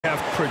Have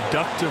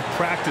productive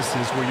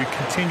practices where you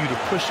continue to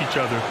push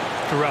each other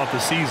throughout the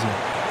season.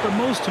 But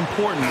most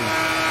importantly,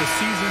 the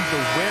season's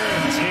the wear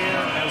and tear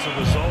as a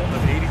result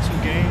of 82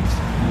 games.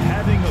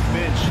 Having a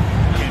bench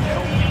can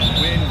help you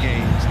win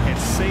games and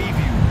save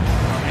you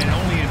and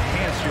only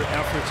enhance your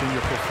efforts and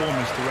your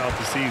performance throughout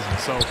the season.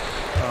 So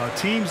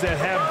teams that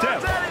have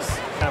depth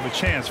have a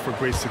chance for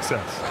great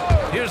success.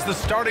 Here's the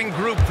starting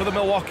group for the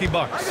Milwaukee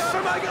Bucks.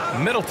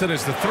 Middleton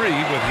is the 3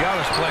 with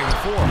Giannis playing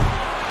the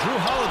 4. Drew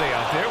Holiday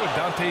out there with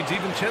Dante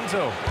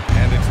DiVincenzo.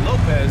 And it's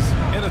Lopez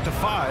in at the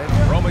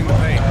 5, roaming the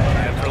paint.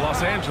 And for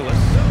Los Angeles,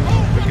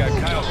 we've got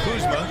Kyle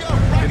Kuzma.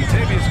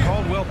 Kentavious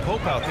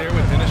Caldwell-Pope out there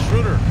with Dennis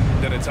Schroeder.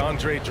 Then it's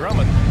Andre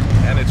Drummond.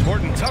 And it's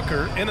Horton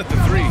Tucker in at the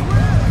 3.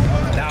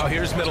 Now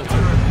here's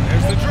Middleton.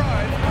 There's the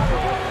drive.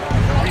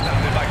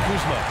 Rebounded by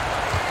Kuzma.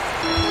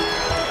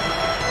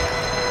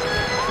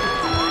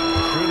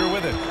 Schroeder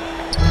with it.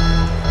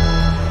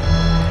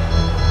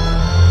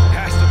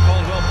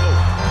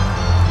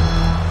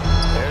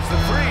 The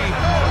 3.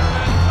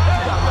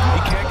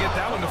 He can't get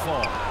that one to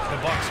fall.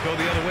 The Bucks go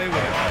the other way with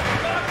it.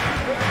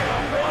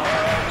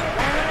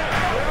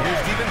 Here's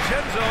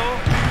DiVincenzo.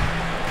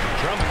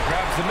 Drummond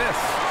grabs the miss.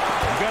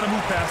 You got to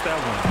move past that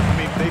one. I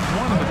mean, they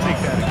want him to take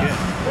that again.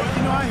 Well,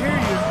 you know, I hear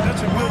you. That's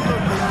a good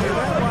look, but when you're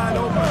that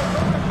wide open,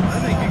 I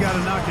think you got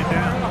to knock it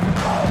down.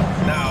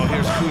 Now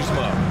here's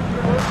Kuzma.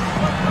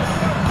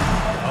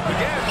 Up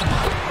again.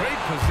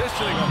 Great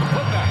positioning on the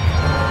putback.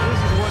 This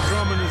is what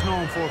Drummond is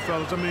known for,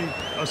 fellas. I mean,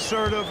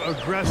 assertive,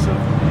 aggressive,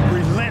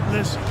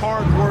 relentless,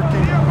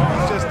 hard-working,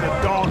 just a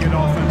dogged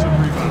offensive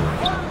rebound.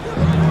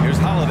 Here's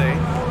Holiday.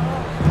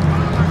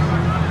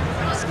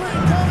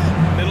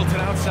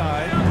 Middleton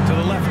outside to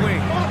the left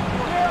wing.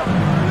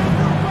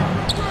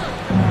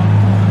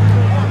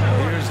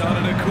 Here's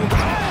Antetokounmpo.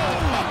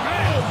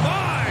 Oh,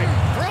 my!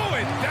 Throw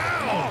it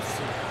down!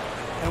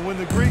 And when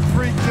the Greek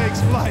Freak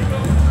takes flight, I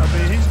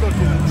mean, he's looking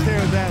to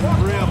tear that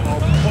rim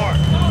apart.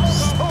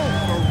 So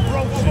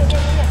ferocious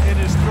in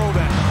his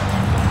throwdown.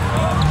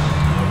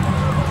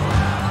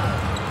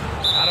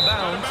 Out of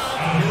bounds.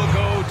 He'll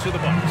go to the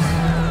Bucks.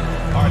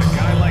 All right, a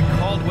guy like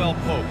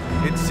Caldwell-Pope,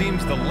 it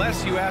seems the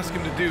less you ask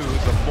him to do,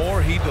 the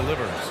more he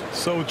delivers.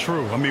 So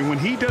true. I mean, when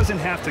he doesn't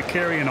have to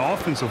carry an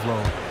offensive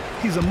load,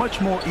 he's a much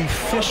more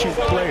efficient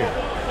player.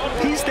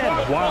 He's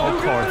that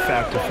wild card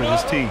factor for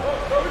this team.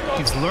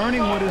 He's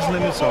learning what his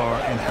limits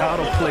are and how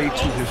to play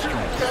to his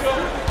strengths.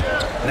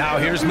 Now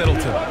here's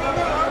Middleton.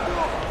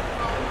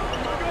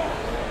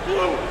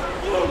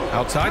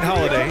 Outside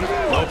Holiday.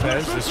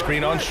 Lopez, the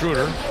screen on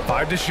Schroeder.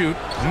 5 to shoot.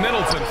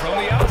 Middleton from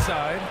the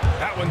outside.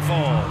 That one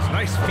falls.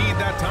 Nice feed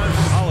that time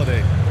from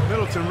Holiday.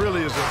 Middleton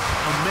really is an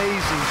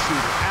amazing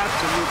shooter.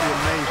 Absolutely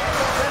amazing,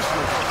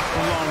 especially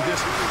from long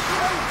distance.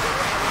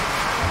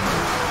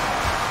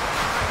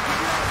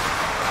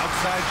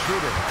 Outside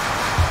Schroeder.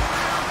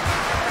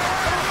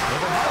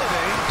 Over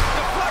Holiday.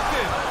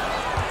 Deflected.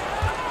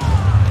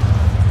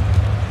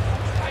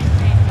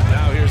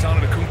 Now here's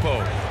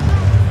Antetokounmpo.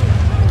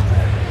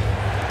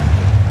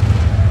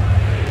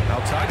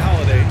 Outside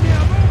Holiday.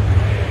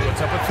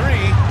 Puts up a 3.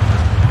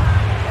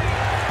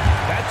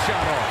 That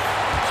shot off.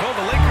 So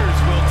the Lakers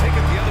will take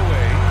it the other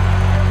way.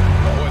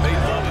 Boy,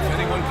 they'd love if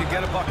anyone could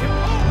get a bucket.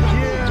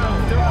 Yeah,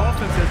 their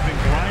offense has been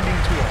grinding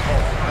to a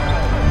halt.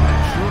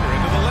 Schroeder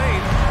into the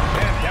lane.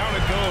 And down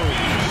it goes.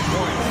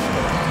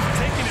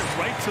 Taking it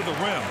right to the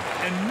rim,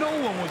 and no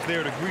one was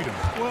there to greet him.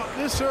 Well,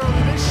 this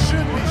early, they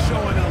should be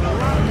showing a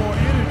lot more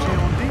energy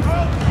on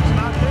defense. It's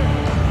not there.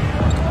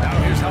 Now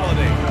here's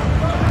Holiday.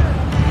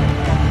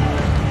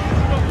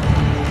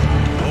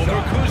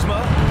 Over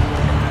Kuzma.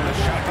 The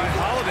shot by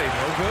Holiday,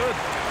 no good.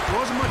 There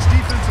wasn't much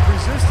defensive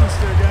resistance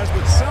there, guys,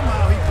 but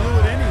somehow he blew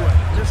it anyway.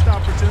 Missed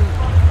opportunity.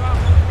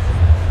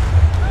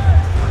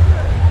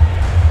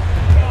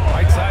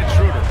 Right side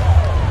Schroeder.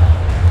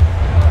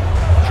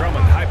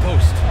 Drummond, high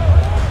post.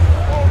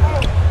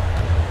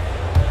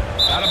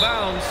 Out of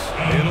bounds.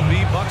 It'll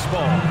be Bucks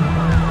ball.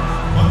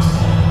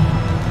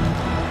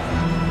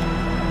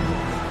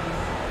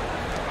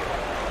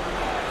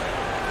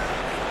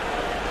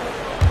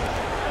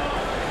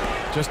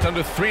 Just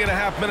under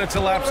 3.5 minutes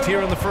elapsed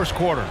here in the first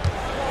quarter.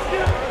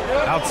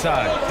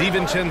 Outside,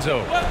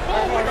 DiVincenzo.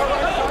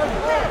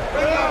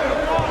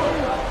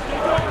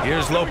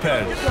 Here's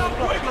Lopez.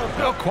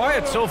 Well,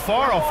 quiet so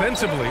far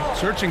offensively,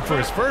 searching for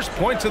his first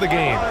points of the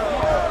game.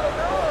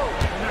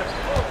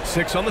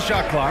 6 on the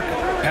shot clock.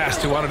 Pass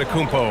to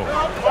Antetokounmpo.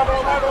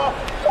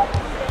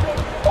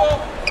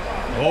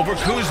 Over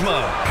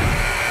Kuzma.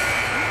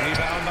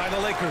 Rebound by the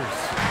Lakers.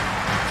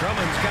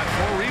 Drummond's got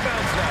 4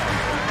 rebounds now.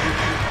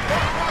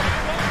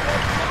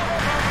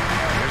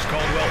 Here's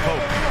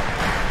Caldwell-Pope.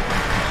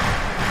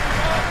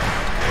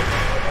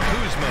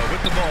 Kuzma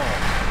with the ball.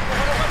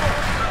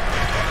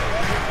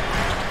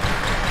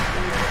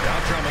 Now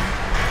Drummond.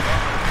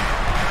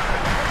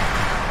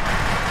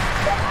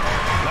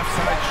 Left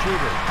side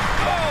Schroeder.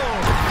 Oh,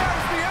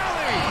 there's the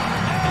alley.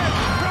 And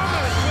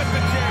Drummond with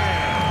the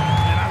jam.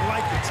 And I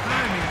like the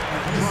timing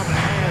that Drummond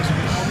has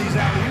on these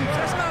alley-oops.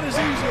 That's not as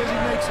easy as he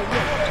makes it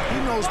look. He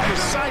knows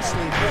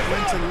precisely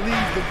when to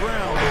leave the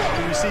ground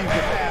to receive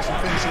the pass and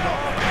finish it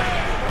off.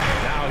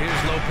 Now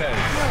here's Lopez.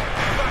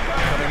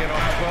 Coming in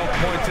off 12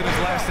 points in his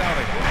last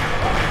outing.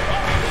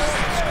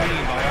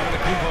 Screen by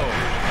Antetokounmpo.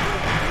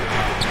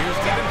 Here's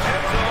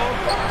DiVincenzo.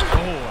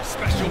 Oh, a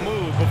special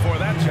move before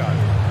that shot.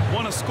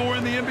 Want to score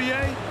in the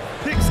NBA?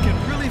 Picks can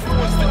really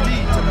force the D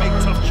to make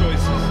tough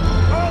choices.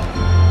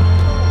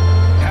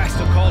 Pass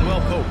to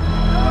Caldwell Pope.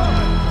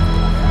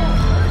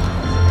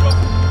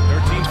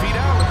 13 feet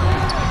out.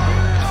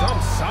 Some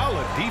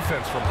solid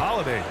defense from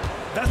Holiday.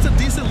 That's a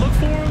decent look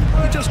for him.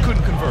 He just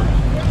couldn't convert.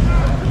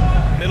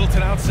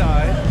 Middleton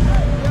outside.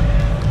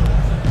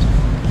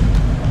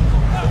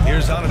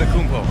 Here's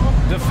Antetokounmpo.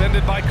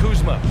 Defended by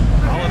Kuzma.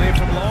 Holiday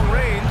from long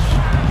range.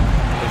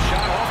 The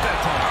shot off that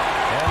time.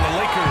 And the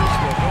Lakers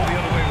will go the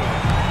other way with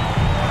it.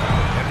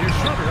 And here's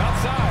Schroeder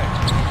outside.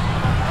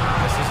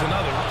 This is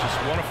another. Just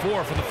 1 of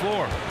 4 from the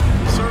floor.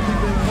 He's certainly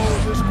been cold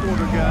this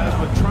quarter, guys,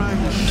 but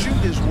trying to shoot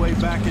his way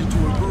back into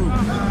a groove.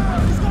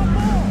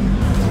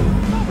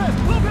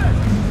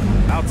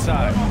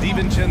 Outside,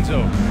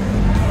 DiVincenzo.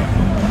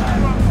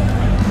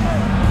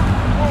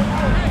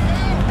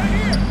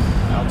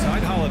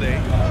 Outside Holiday.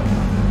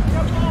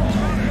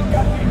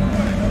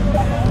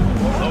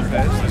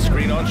 Lopez, the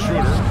screen on Schroeder.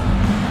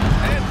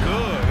 And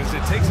good, as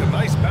it takes a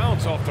nice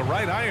bounce off the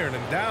right iron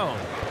and down.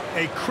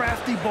 A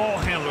crafty ball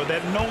handler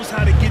that knows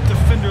how to get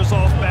defenders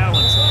off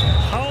balance.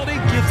 Holiday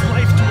gives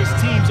life to his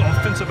team's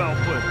offensive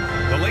output.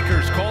 The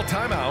Lakers call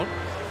timeout.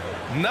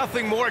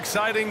 Nothing more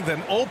exciting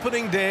than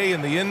opening day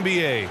in the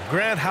NBA.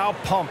 Grant, how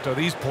pumped are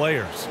these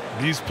players?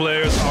 These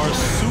players are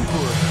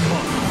super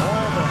pumped.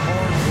 All the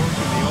hard work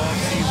in the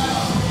offseason,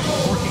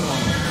 working on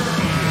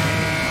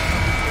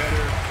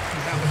better.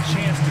 You have a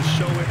chance to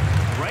show it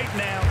right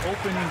now,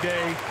 opening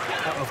day.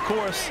 Of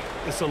course,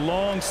 it's a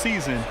long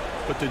season,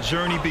 but the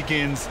journey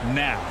begins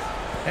now.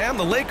 And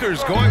the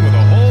Lakers going with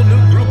a whole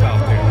new group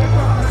out there.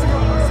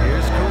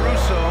 Here's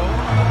Caruso.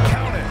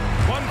 Count it.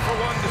 1 for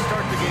 1 to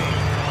start the game.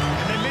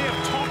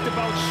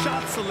 About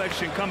shot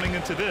selection coming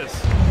into this.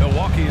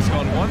 Milwaukee has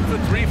gone 1 for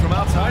 3 from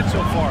outside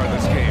so far in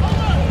this game.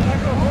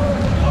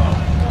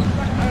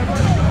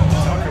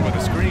 Tucker with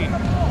a screen,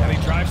 and he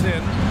drives in.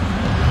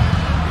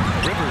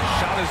 Rivers'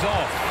 shot is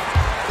off.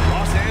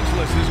 Los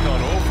Angeles has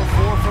gone 0 for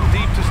 4 from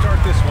deep to start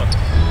this one.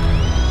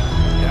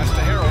 Pass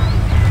to Harrell.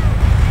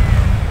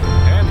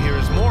 And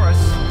here's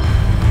Morris.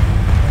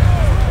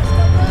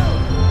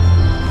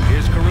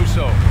 Here's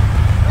Caruso. 2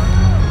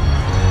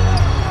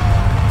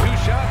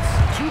 shots,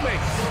 2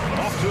 makes.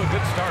 Off to a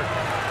good start.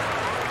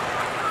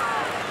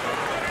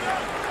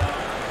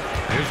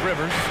 Here's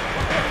Rivers.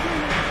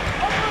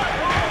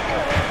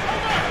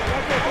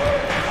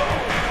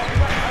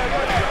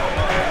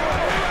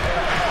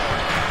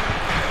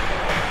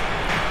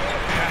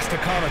 Pass to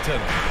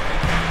Connaughton.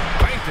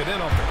 Banked it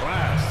in off the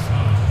glass.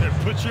 And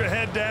put your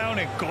head down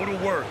and go to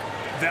work.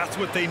 That's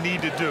what they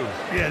need to do.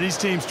 Yeah, these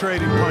teams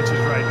trading punches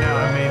right now.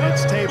 I mean,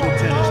 it's table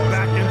tennis.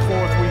 Back and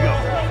forth we go.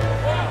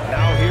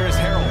 Now here's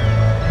Harrell.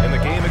 In the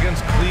game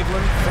against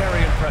Cleveland, very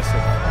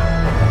impressive.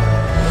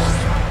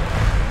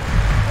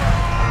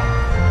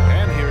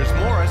 And here's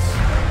Morris.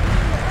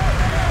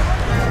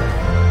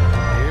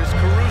 Here's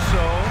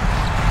Caruso.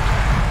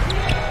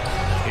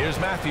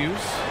 Here's Matthews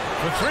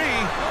for 3.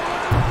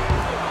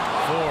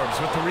 Forbes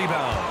with the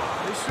rebound.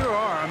 They sure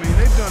are. I mean,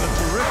 they've done a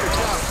terrific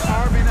job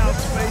carving out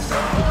space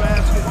under the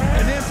basket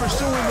and then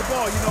pursuing the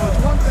ball. You know, it's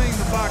one thing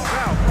to box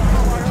out,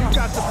 but you've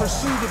got to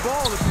pursue the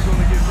ball if you're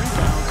going to get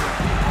rebounds.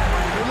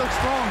 They look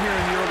strong here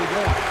in the early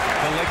going.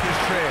 The Lakers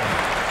trail.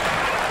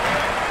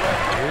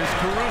 Here's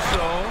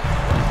Caruso.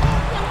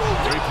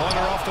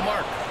 3-pointer off the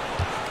mark.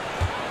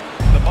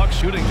 The Bucks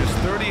shooting just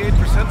 38%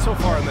 so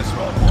far in this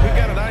one. We've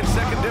got a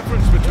 9-second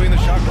difference between the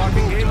shot clock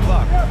and game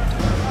clock.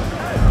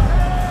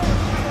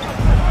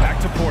 Back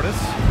to Portis.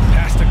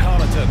 Pass to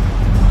Connaughton.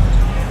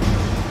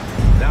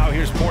 Now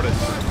here's Portis.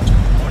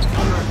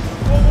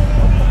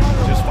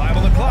 Just 5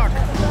 on the clock.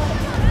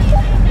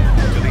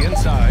 To the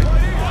inside.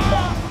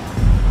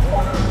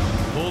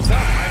 Pulls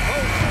up, high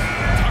post.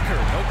 Tucker,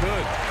 no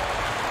good.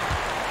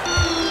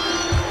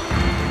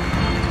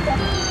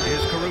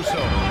 Here's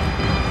Caruso.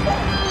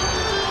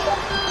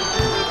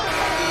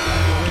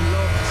 We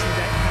love to see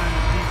that kind of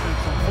defense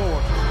from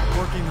Ford,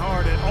 working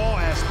hard at all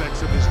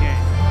aspects of his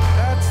game.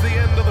 That's the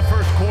end of the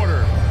first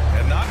quarter,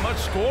 and not much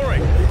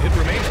scoring. It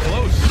remains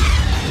close.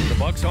 The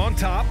Bucks on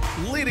top,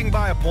 leading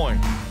by a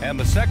point. And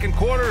the second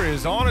quarter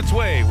is on its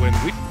way when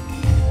we...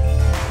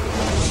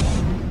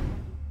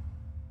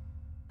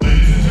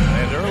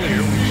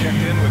 Earlier, we checked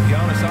in with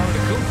Giannis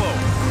Antetokounmpo.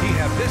 He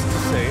had this to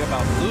say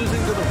about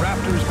losing to the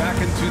Raptors back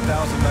in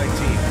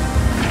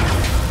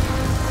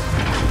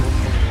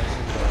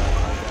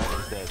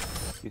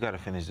 2019. You got to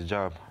finish the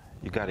job.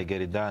 You got to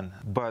get it done.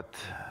 But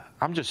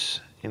I'm just,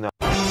 All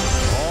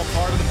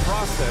part of the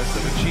process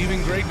of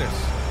achieving greatness.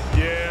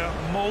 Yeah,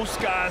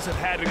 most guys have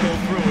had to go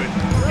through it.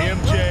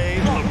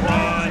 MJ,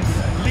 LeBron,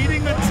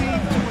 leading a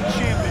team to a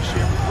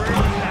championship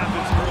rarely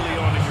happens early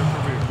on in your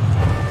career.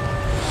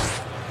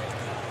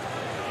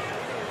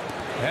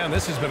 And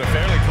this has been a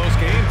fairly close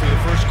game through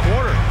the first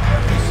quarter.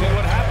 We'll see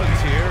what happens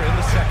here in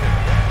the second.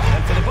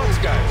 And for the Bucks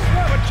guys,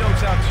 what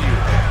jumps out to you,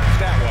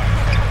 stat-wise?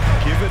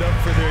 Give it up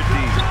for their D.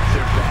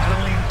 They're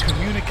battling,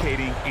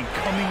 communicating, and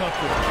coming up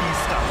with key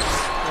stops.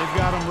 They've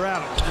got them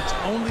rattled. It's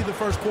only the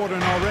first quarter,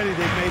 and already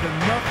they've made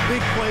enough big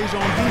plays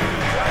on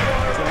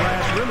defense to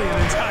last really an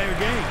entire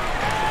game.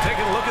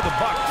 Taking a look at the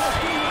Bucks.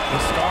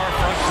 The star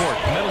front court,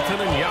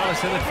 Middleton and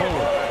Giannis in it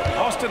forward.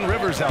 Austin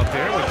Rivers out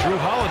there with Drew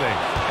Holiday.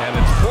 And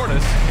it's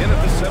Portis in at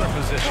the center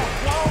position.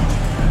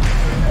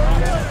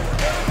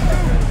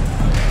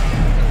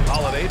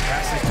 Holiday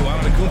passes to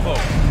Antetokounmpo.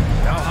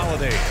 Now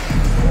Holiday.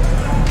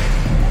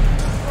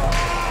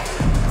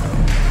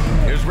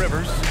 Here's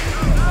Rivers.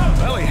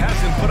 Well, he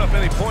hasn't put up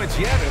any points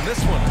yet in this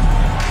one.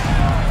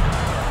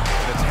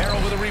 And it's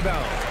Harrell with a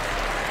rebound.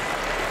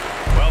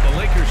 Well, the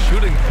Lakers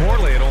shooting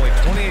poorly at only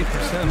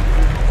 28%.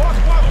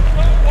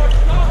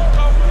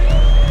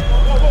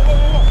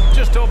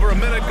 Just over a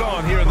minute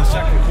gone here in the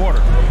second quarter.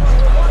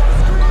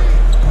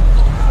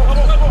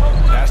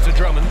 Pass to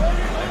Drummond.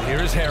 And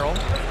here's Harrell.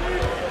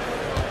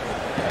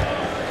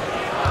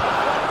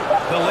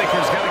 The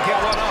Lakers got to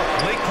get one up.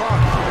 Late clock.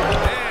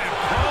 And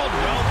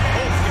Caldwell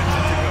Pope gets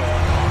it to go.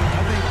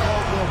 I think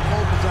Caldwell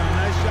Pope has done a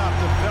nice job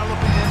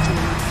developing into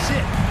a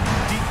legit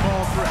deep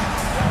ball threat.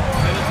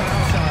 Middleton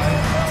outside.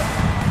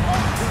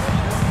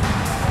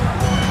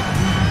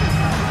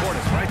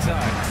 Portis right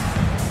side.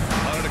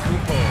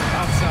 Antetokounmpo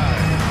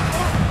outside.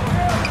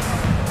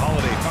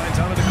 Holiday finds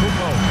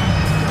Antetokounmpo.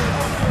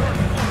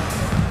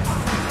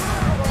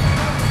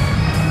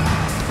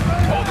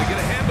 Oh, they get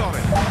a hand on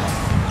it.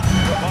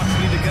 The Bucks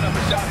need to get up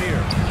a shot here.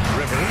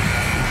 Rivers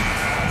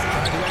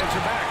trying to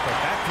answer back, but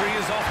that three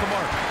is off the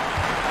mark.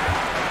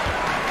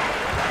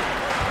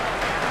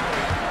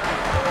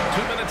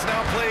 2 minutes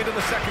now played in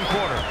the second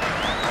quarter.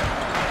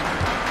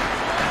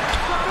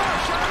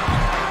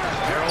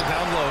 Harrell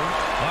down low.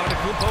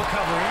 Antetokounmpo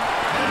covering.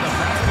 And the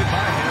basket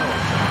by Harrell.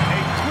 A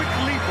quick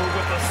leaper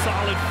with a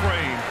solid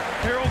frame.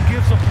 Harrell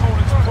gives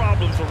opponents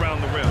problems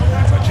around the rim.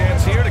 A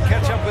chance here to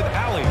catch up with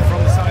Allie from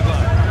the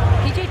sideline.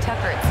 PJ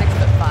Tucker at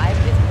 6'5"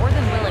 is more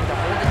than willing to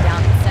hold it down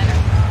at center.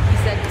 He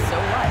said, so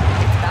what?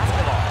 It's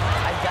basketball.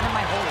 I've done it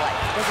my whole life.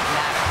 It doesn't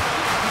matter.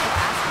 People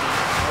ask me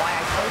why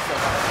I play so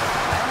well.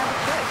 I don't have a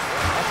choice.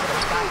 That's what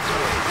I've got to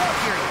do.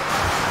 Period.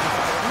 I'm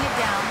holding it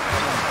down no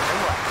matter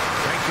what.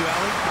 Thank you,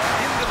 Allie.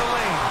 Into the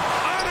lane.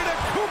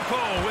 Antetokounmpo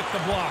with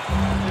the block.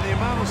 And the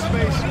amount of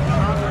space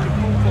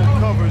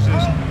Antetokounmpo covers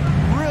is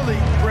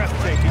really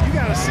breathtaking. You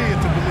got to see it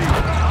to believe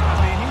it. I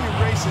mean, he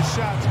erases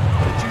shots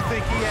that you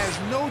think he has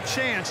no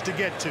chance to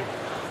get to.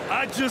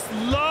 I just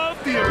love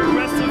the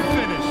aggressive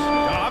finish.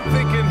 I'm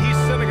thinking he's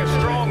sending a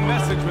strong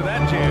message with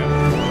that jam.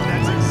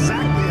 That's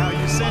exactly how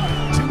you send it.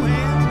 Two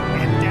hands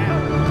and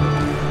down.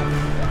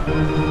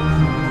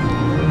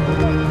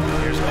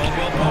 Here's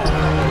Caldwell Pope.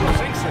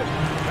 Sinks it.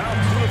 Now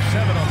 2 of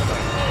 7 on the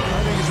night.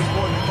 I think it's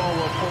important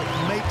Caldwell Pope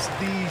makes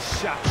these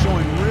shots,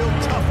 showing real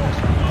toughness,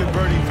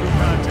 converting through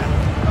contact.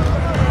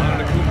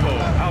 Antetokounmpo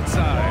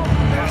outside.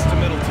 Pass to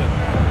Middleton.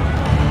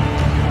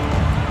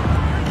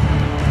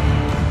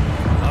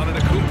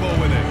 Antetokounmpo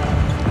with it.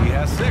 He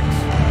has 6.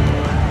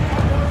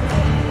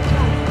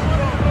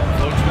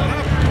 Floats one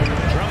up.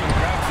 Drummond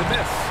grabs the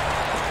miss.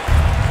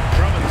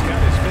 Drummond's got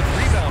his 5th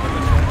rebound in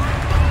this one.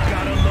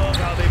 Gotta love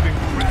how they've been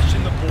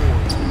crashing the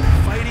boards,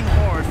 fighting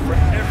hard for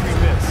every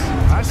miss.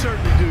 I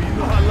certainly do. You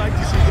know, I like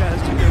to see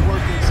guys do their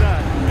work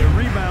inside. Their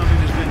rebounding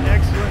has been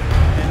excellent,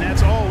 and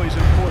that's always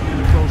important in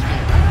a close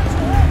game.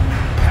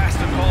 Pass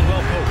to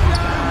Caldwell Pope.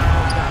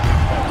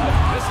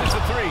 This is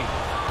a 3.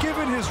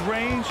 Given his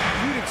range,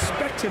 you'd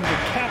expect him to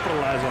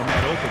capitalize on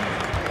that opening.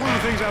 One of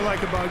the things I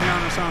like about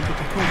Giannis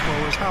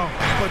Antetokounmpo is how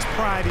much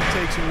pride he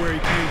takes in where he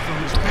came from.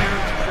 His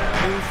parents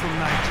moved from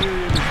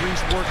Nigeria to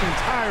Greece, working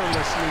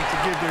tirelessly to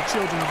give their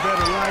children a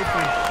better life,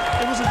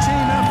 and it was a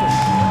team effort.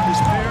 His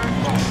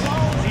parents,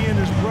 he and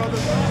his brother,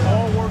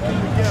 all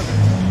working together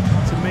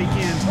to make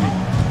ends meet.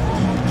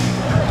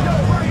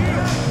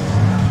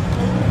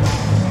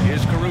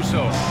 Here's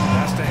Caruso.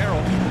 Pass to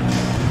Harrell.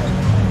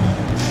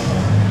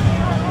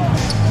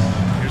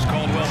 Here's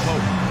Caldwell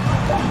Pope.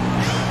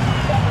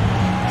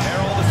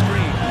 Harrell the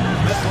screen.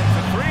 This one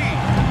for 3.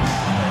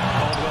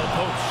 Caldwell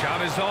Pope's shot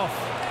is off.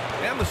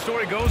 And the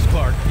story goes,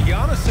 Clark,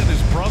 Giannis and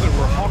his brother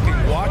were hawking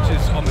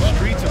watches on the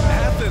streets of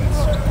Athens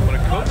when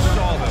a coach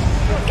saw them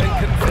and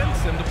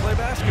convinced them to play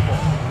basketball.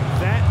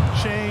 That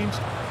changed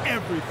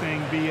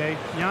everything, B.A.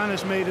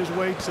 Giannis made his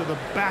way to the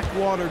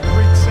backwater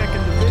Greek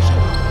second division,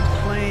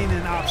 playing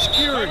in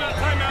obscurity.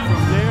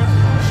 From there,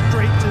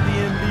 straight to the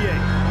NBA,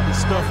 the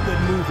stuff that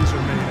movies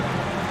are made of.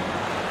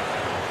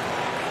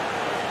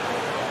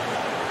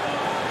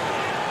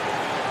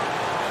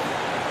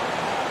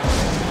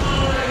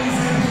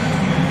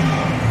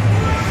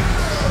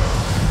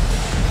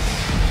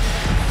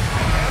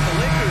 And the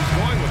Lakers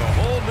going with a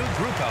whole new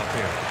group out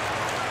there.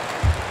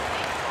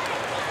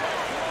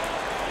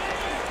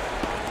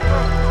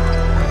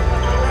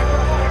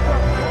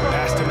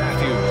 Pass to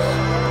Matthews.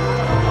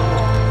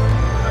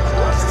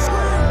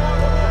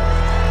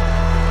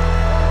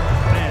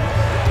 Man,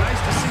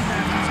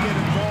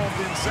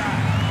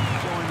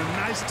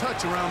 last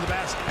touch around the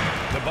basket.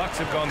 The Bucks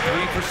have gone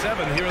 3 for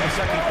 7 here in the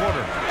second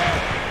quarter.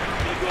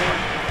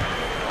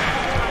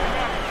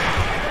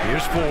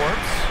 Here's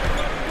Forbes.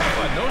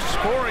 But no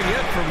scoring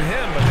yet from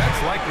him, but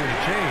that's likely to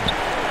change.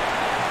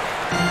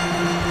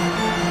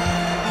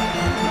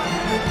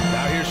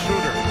 Now here's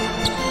Schroeder.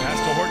 Pass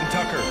to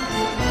Horton-Tucker.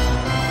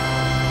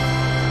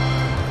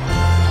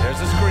 There's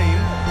a screen.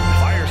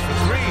 Fires for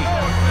 3.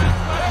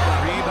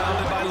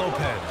 Rebounded by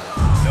Lopez.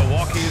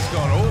 Milwaukee has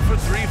gone 0 for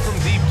 3 from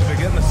deep to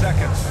begin the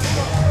second.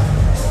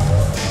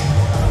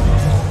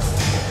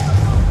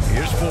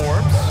 Here's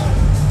Forbes.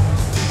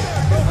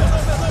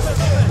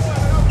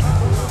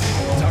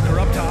 Tucker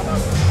up top.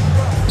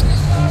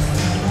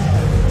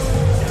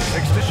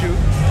 6 to shoot.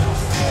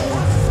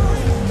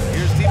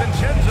 Here's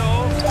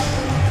DiVincenzo.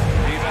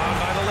 Rebound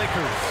by the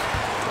Lakers.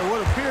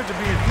 What appeared to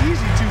be an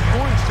easy 2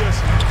 points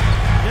just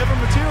never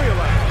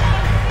materialized.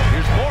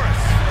 Here's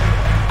Morris.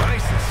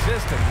 Nice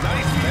assist and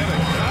nice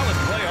finish. Solid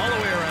play all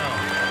the way around.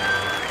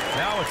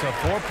 Now it's a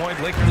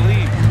 4-point Laker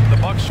lead. The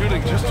Bucks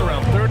shooting just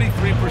around 33%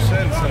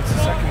 since the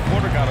second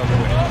quarter got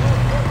underway.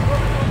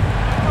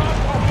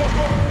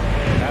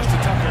 Pass to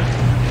Tucker.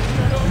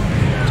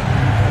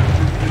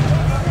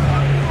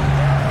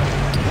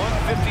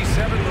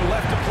 1:57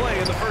 left to play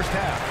in the first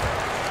half.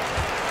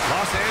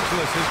 Los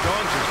Angeles has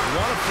gone just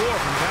 1 of 4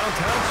 from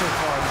downtown so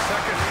far in the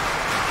second.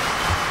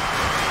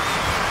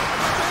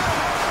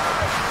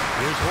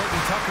 Here's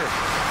Horton-Tucker.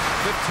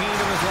 15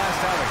 in his last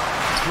outing.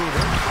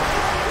 Schroeder.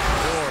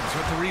 Forbes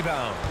with the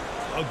rebound.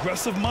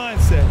 Aggressive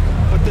mindset,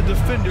 but the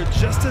defender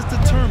just as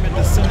determined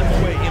to send him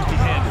away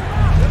empty-handed.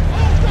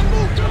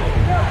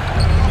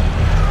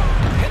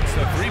 Hits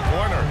a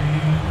three-pointer.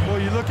 Well,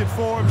 you look at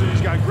Forbes, and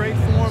he's got great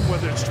form,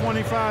 whether it's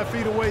 25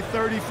 feet away,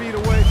 30 feet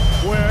away,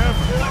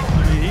 wherever.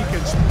 I mean, he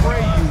can spray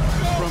you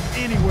from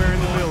anywhere in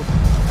the building.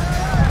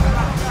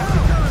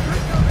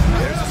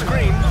 There's a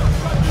screen.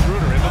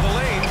 Schroeder into the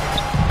lane.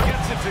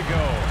 Gets it to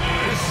go.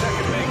 His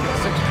second make in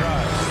 6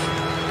 tries.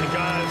 And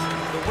guys,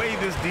 the way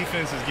this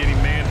defense is getting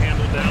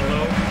manhandled down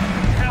low,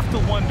 you have to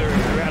wonder if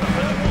they're at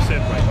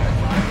 100% right now.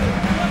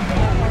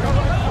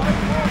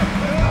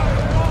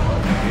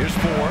 Here's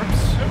Forbes.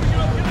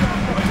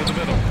 To the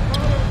middle.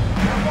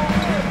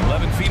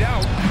 11 feet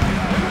out.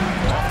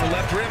 Off the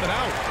left rim and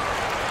out.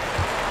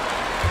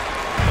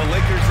 The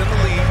Lakers in the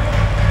lead.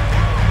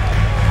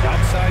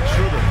 Outside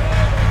Schroeder.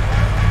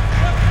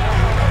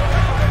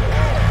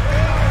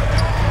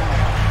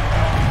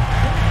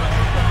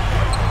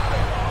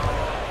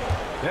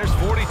 There's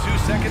 42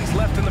 seconds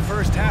left in the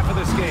first half of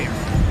this game.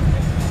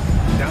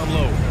 Down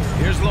low.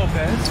 Here's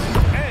Lopez.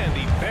 And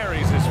he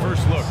buries his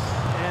first look.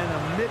 And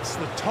amidst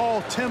the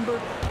tall timber,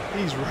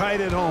 he's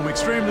right at home,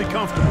 extremely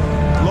comfortable.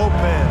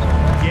 Lopez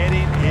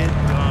getting it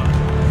done.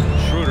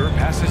 Schroeder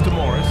passes to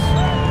Morris.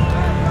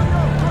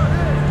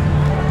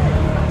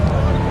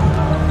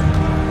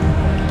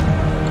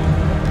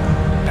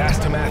 Pass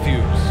to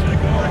Matthews.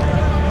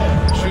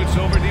 Shoots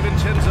over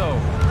DiVincenzo.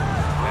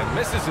 And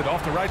misses it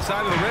off the right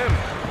side of the rim.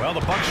 Well,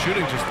 the Bucks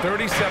shooting just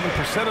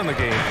 37% in the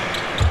game.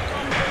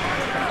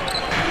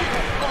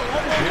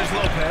 Here's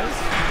Lopez.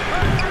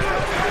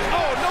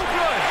 Oh, no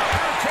good.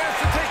 A chance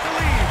to take the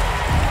lead.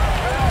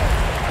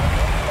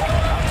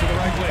 Out to the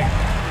right wing.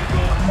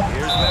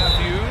 Here's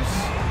Matthews.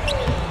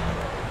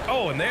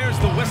 Oh, and there's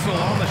the whistle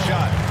on the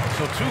shot.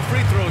 So 2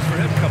 free throws for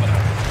him coming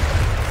up.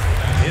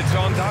 It's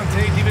on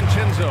Dante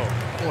DiVincenzo.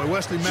 Boy,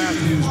 Wesley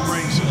Matthews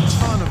brings a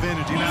ton of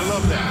energy, and I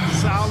love that.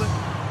 Solid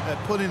at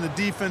putting the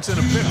defense in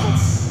a pickle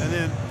and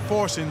then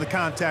forcing the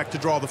contact to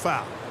draw the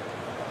foul.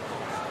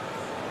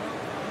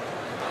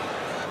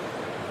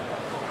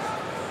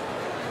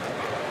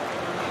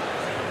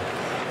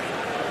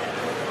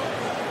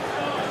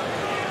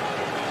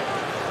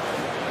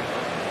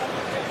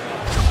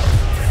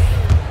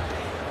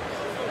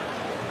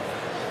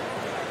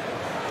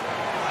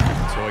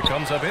 So he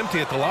comes up empty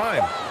at the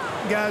line.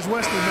 Guys,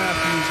 Wesley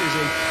Matthews is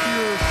a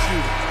pure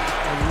shooter,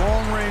 a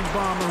long-range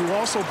bomber who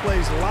also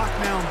plays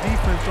lockdown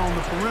defense on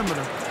the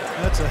perimeter.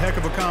 That's a heck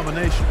of a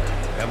combination.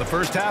 And the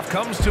first half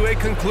comes to a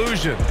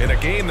conclusion in a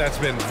game that's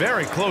been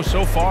very close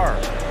so far.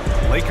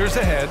 Lakers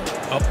ahead,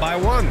 up by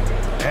 1.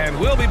 And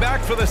we'll be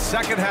back for the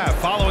second half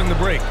following the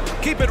break.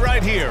 Keep it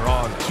right here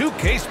on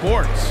 2K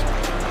Sports.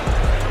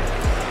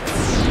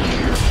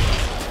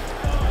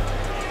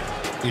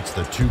 It's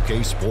the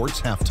 2K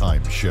Sports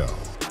Halftime Show.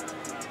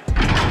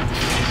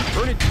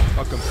 Turning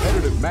a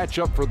competitive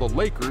matchup for the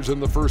Lakers in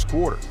the first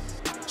quarter.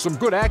 Some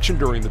good action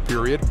during the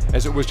period,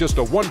 as it was just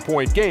a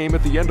 1-point game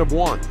at the end of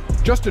 1.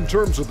 Just in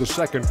terms of the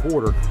second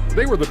quarter,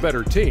 they were the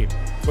better team,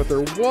 but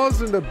there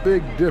wasn't a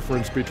big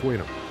difference between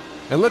them.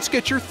 And let's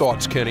get your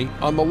thoughts, Kenny,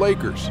 on the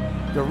Lakers.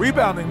 The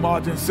rebounding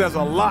margin says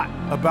a lot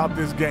about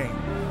this game.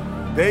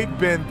 They've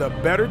been the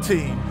better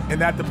team in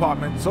that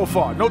department so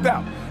far, no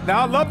doubt.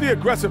 Now, I love the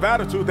aggressive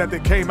attitude that they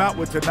came out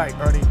with tonight,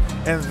 Ernie,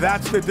 and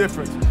that's the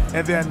difference.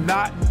 And they're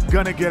not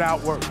going to get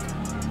outworked.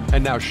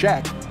 And now,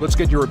 Shaq, let's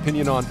get your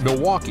opinion on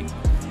Milwaukee.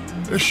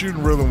 Their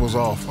shooting rhythm was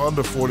off,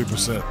 under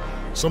 40%.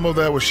 Some of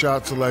that was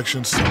shot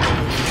selection, some of it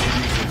was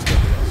defense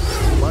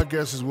stepping up. My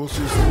guess is we'll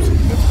see some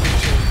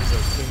significant change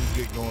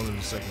get going in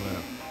the second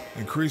half.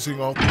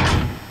 Increasing off.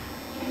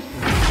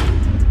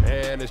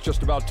 And it's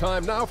just about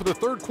time now for the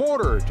third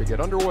quarter to get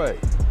underway.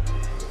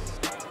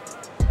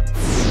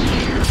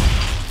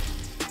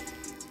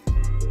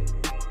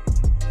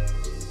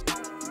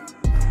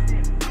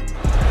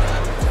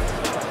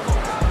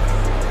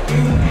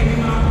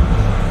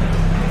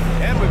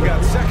 And we've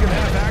got second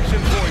half action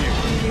for you.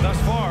 Thus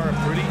far, a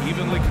pretty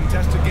evenly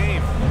contested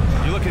game.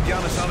 You look at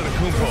Giannis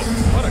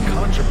Antetokounmpo. What a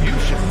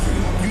contribution.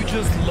 You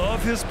just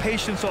love his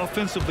patience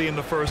offensively in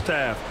the first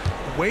half.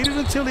 Waited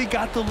until he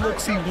got the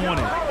looks he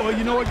wanted. Well,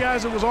 you know what,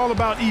 guys? It was all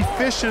about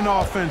efficient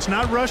offense,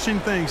 not rushing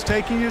things,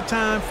 taking your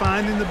time,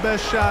 finding the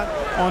best shot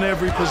on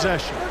every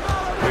possession.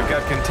 We've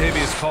got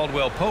Kentavious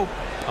Caldwell-Pope.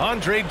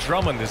 Andre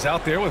Drummond is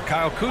out there with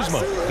Kyle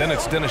Kuzma. Then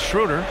it's Dennis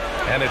Schroeder,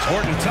 and it's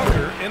Horton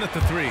Tucker in at the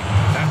 3.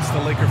 That's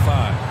the Laker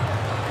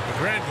 5.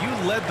 Grant, you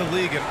led the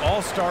league in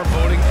all-star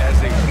voting as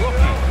a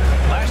rookie.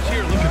 Last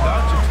year, Luka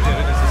Doncic did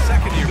it as a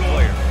second-year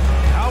player.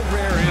 How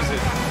rare is it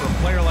for a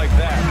player like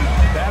that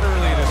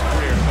early in his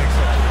career, to make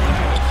such a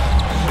difference?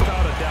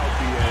 Without a doubt,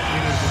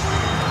 it is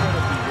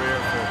incredibly rare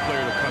for a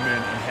player to come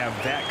in and have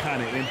that kind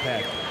of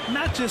impact.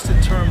 Not just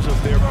in terms of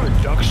their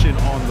production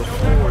on the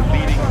floor,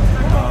 leading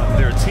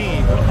their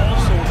team, but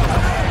also the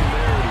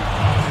popularity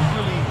and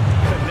really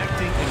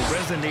connecting and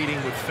resonating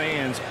with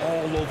fans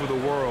all over the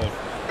world.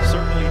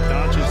 Certainly,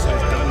 Doncic has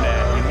done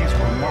that, and he's a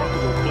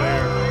remarkable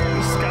player.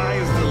 The sky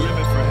is the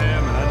limit for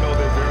him, and I know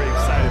they're very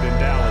excited in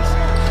Dallas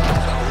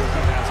about what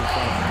he has in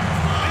front of him.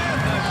 And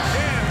the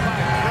jam by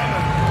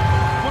Drummond.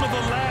 One of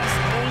the last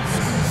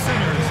old-school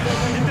centers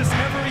in this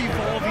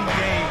ever-evolving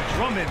game.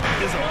 Drummond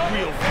is a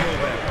real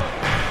throwback.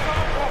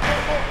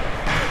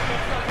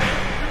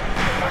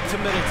 Back to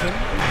Middleton.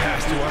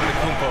 Pass to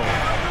Antetokounmpo.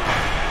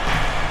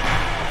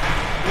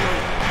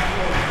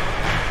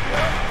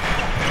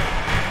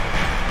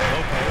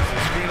 Lopez, the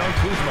screen on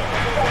Kuzma.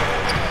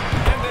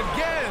 And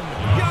again,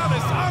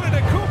 Giannis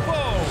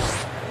Antetokounmpo.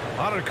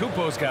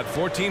 Antetokounmpo's got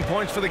 14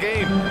 points for the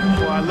game.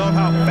 Well, I love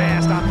how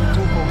fast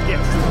Antetokounmpo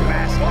gets to the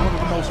basket. One of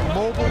the most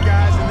mobile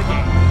guys in the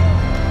game.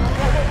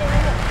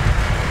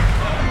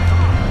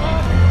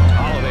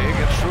 Holiday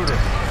against Schroeder.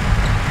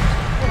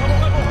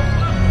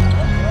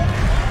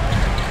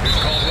 Here's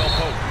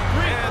Caldwell-Pope.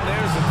 And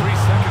there's a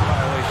 3-second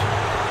violation.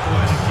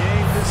 Well, in a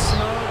game this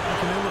snug, you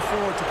can ill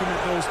afford to commit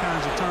those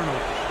kinds of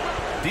turnovers.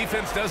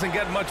 Defense doesn't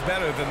get much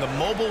better than the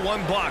mobile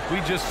one block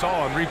we just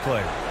saw on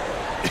replay.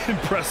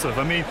 Impressive.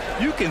 I mean,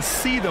 you can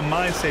see the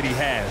mindset he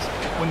has.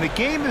 When the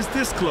game is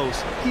this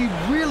close, he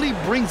really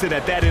brings it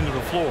at that end of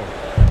the floor.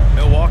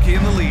 Milwaukee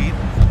in the lead.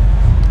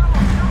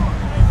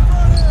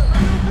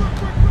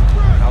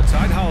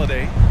 Outside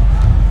Holiday.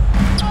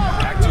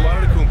 Back to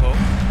Antetokounmpo.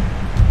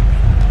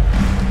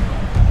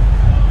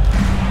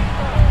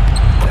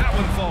 That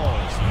one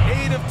falls.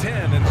 8 of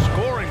 10 and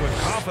scoring with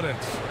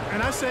confidence.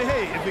 And I say,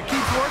 hey, if it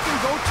keeps working,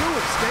 go to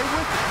it. Stay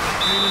with it.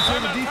 I mean, until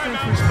the defense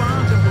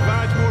responds and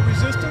provides more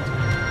resistance,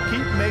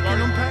 keep making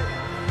them pay.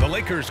 The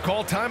Lakers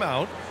call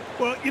timeout.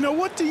 Well, you know,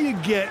 what do you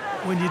get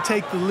when you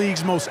take the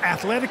league's most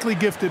athletically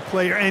gifted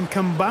player and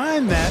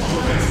combine that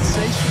with an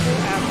insatiable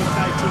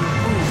appetite to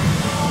improve?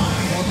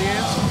 Want the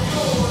answer?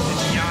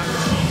 It's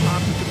Giannis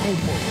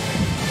Antetokounmpo.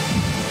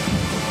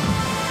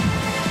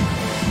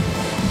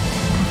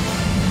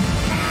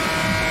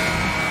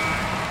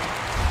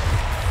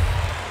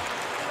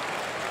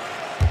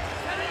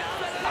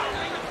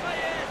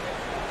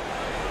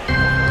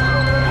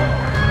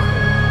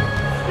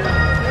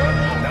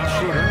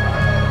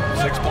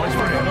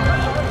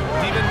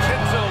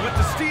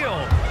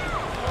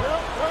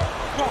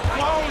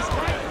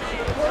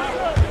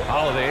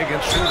 Holiday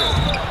against Schroeder.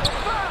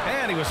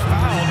 And he was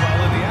fouled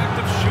while in the act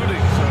of shooting,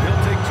 so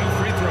he'll take 2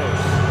 free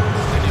throws.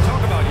 And you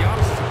talk about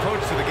Giannis'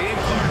 approach to the game,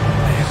 Clark,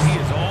 and he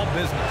is all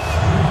business.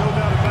 No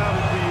doubt about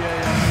it, B.A.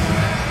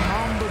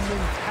 Mamba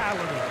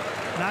mentality.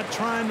 Not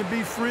trying to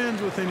be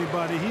friends with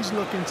anybody. He's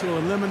looking to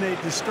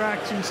eliminate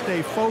distractions,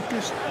 stay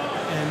focused,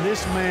 and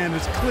this man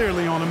is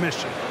clearly on a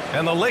mission.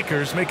 And the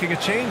Lakers making a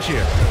change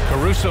here.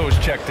 Caruso is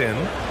checked in,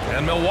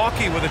 and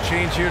Milwaukee with a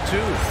change here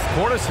too.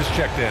 Portis is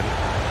checked in.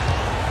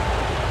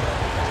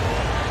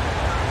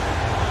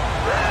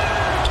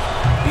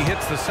 He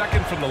hits the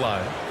second from the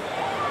line.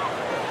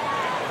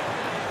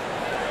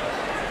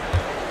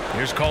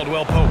 Here's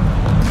Caldwell-Pope.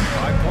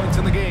 5 points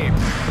in the game.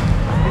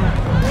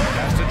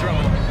 Pass to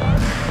Drummond.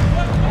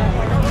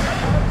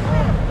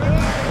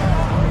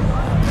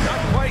 Not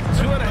quite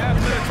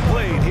 2.5 minutes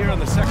played here in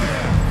the second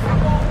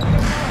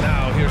half.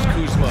 Now here's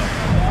Kuzma.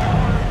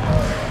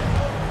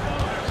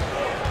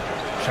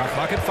 Shot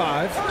clock at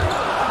 5.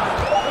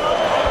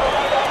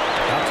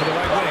 Out to the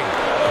right wing.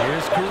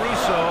 Here's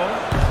Caruso.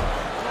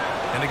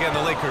 And again,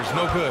 the Lakers,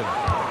 no good.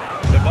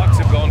 The Bucks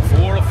have gone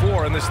 4 of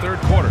 4 in this third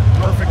quarter.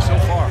 Perfect so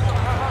far.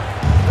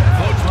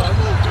 Floats one.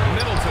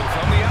 Middleton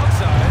from the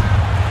outside.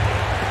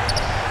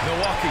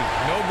 Milwaukee,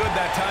 no good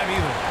that time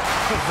either.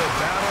 The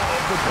battle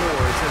of the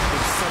boards has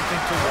been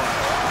something to watch.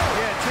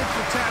 Yeah, tip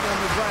for tat on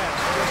the glass.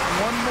 Just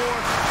one more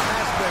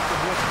aspect of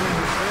what's been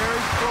a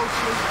very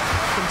closely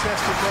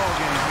contested ball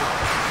game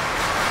here.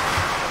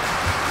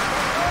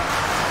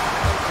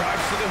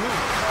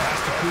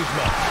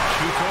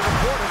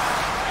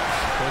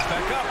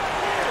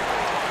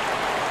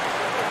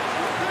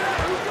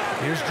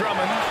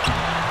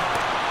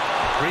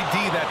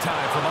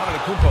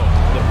 Antetokounmpo.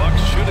 The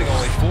Bucks shooting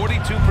only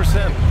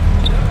 42%.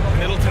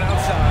 Middleton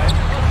outside.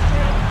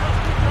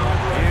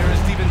 Here's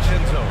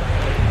DiVincenzo.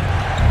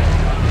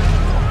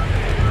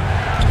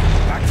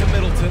 Back to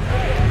Middleton.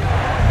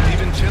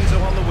 DiVincenzo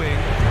on the wing.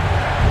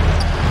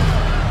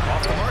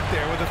 Off the mark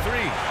there with a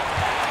three.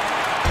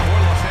 For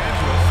Los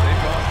Angeles,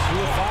 they've gone 2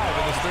 of 5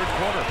 in this third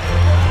quarter.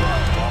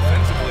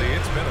 Offensively,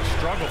 it's been a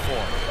struggle for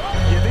them.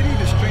 Yeah, they need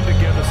to string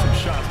together some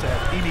shots to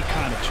have any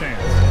kind of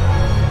chance.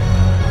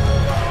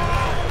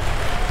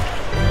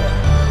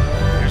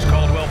 Here's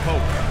Caldwell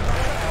Pope.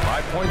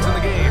 5 points in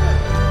the game.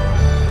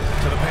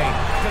 To the paint.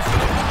 And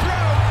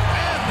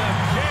the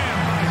jam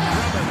by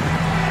Drummond.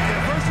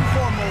 Yeah, first and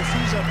foremost,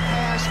 he's a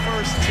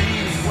pass-first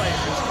team player.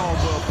 It's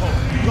Caldwell Pope.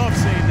 Love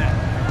seeing that.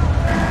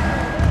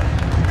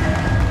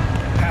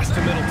 Pass to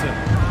Middleton.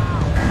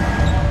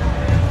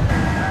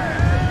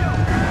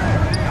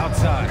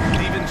 Outside,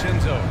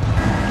 DiVincenzo.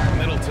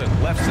 Middleton,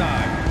 left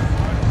side.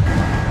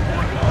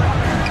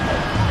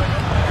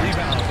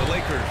 Rebound, the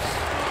Lakers.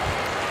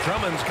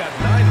 Drummond's got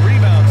 9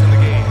 rebounds in the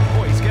game.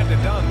 Boy, he's getting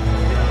it done.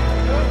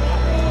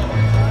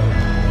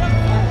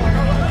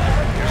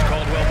 Here's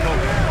Caldwell Pope.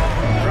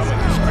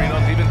 Drummond, screen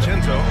on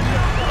DiVincenzo.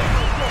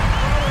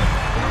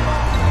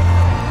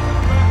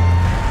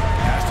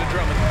 Pass to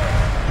Drummond.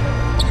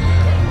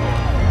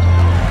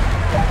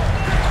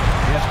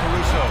 Here's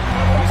Caruso.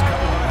 He's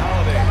covered by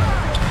Holiday.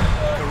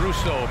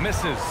 Caruso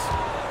misses.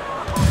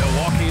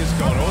 Milwaukee is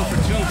going 0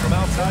 for 2 from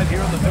outside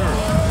here in the third.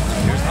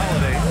 Here's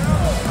Holiday.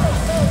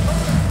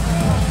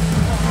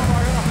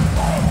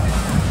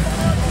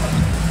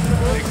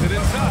 Takes it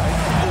inside.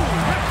 Ooh,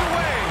 ripped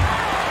away.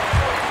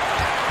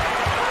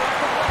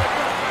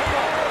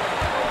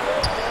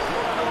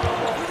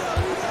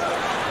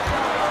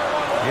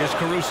 Here's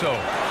Caruso.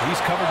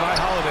 He's covered by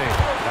Holiday.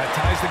 That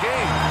ties the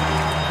game.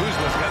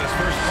 Kuzma's got his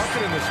first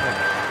bucket in this one.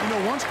 You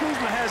know, once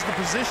Kuzma has the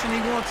position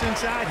he wants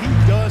inside, he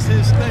does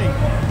his thing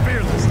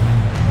fearlessly.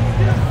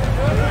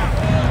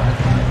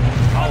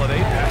 Holiday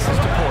passes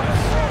to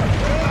Portis.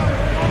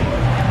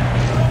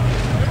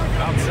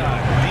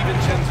 Outside,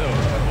 DiVincenzo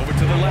over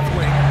to the left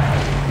wing.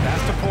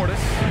 Pass to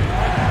Portis.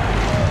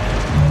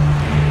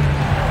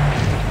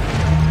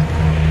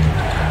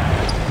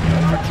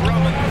 For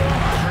Drummond,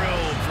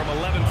 drilled from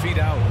 11 feet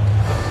out.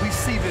 We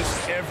see this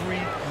every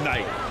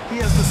night. He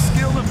has the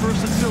skill and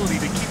versatility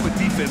to keep a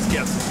defense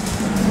guessing.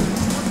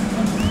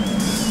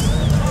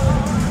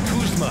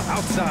 Kuzma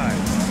outside.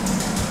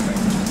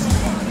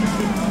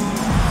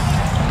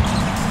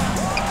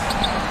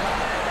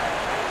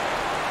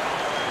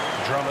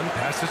 Drummond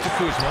passes to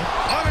Kuzma.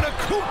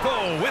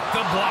 Antetokounmpo with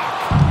the block.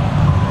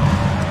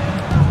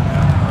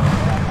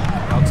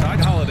 Outside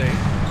Holiday.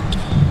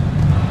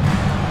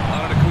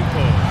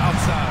 Antetokounmpo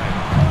outside.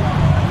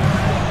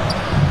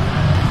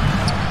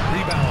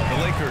 Rebound, the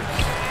Lakers.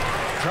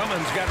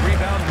 Drummond's got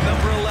rebound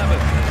number 11.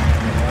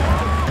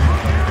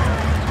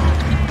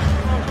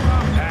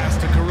 Pass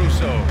to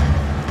Caruso.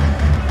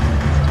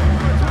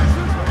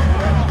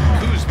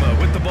 Kuzma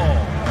with the ball.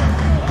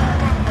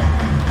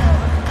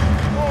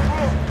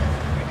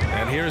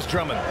 And here's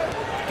Drummond.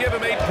 Give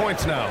him 8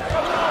 points now.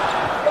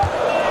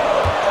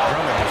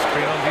 Drummond is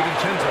screen on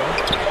DiVincenzo.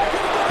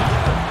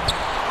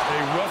 A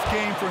rough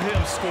game for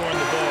him scoring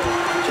the ball.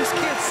 Just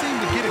can't seem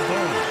to get it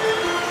going.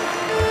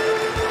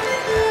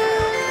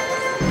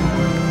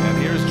 And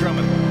here's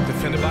Drummond,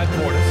 defended by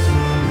Portis.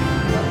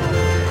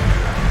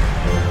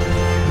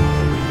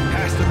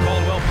 Pass to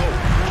Caldwell Pope.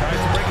 Tries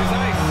to break his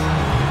ice.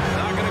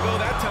 Not going to go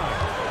that time.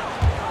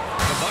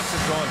 The Bucks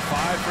have gone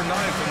 5 for 9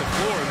 from the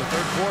floor in the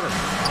third quarter.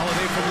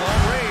 Holiday from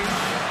long range.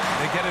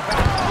 They get it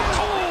back.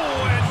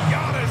 Oh, and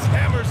Giannis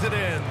hammers it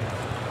in.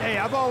 Hey,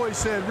 I've always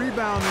said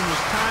rebounding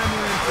is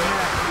timely and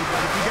tenacity,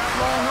 but if you got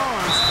long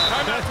arms,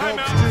 that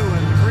helps too,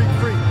 and the Greek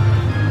Freak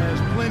has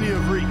plenty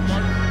of reach.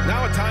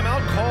 Now a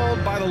timeout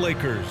called by the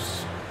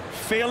Lakers.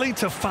 Failing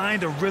to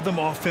find a rhythm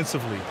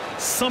offensively.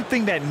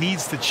 Something that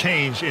needs to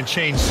change and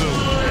change soon.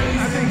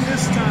 I think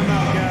this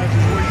timeout, guys,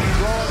 is where you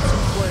draw up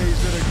some plays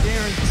that are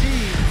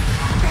guaranteed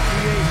to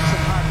create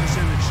some high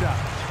percentage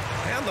shots.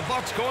 And the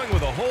Bucks going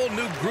with a whole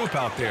new group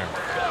out there.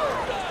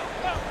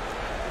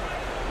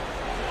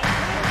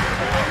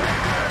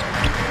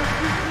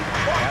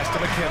 Pass to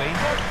McKinney.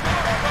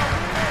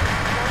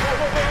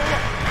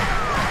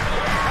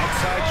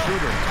 Outside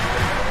shooter.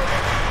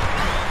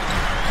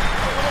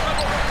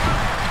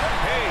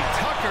 Hey,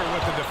 Tucker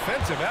with the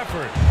defensive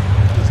effort.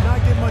 Does not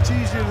get much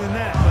easier than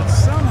that, but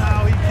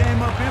somehow he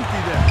came up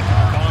empty there.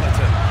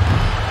 Connaughton.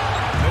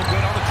 No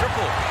good on the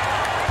triple.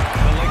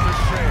 The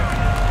Lakers trail.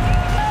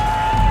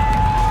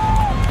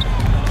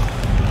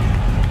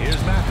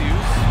 Here's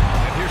Matthews.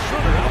 And here's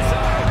Schroeder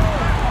outside.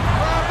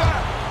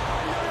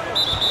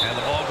 And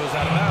the ball goes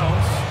out of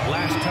bounds.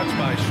 Last touch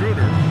by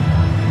Schroeder.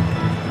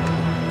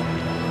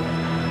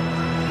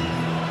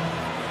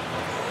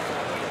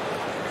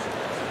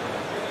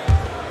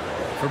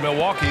 For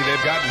Milwaukee,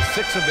 they've gotten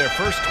 6 of their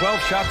first 12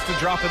 shots to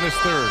drop in this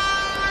third.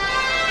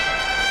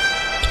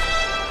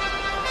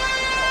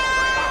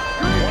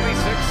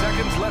 26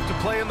 seconds left to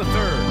play in the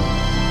third.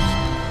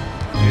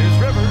 Here's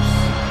Rivers.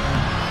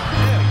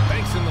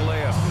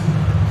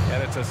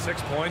 a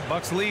 6-point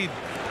Bucks lead.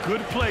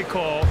 Good play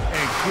call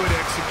and good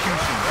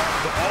execution.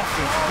 The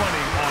offense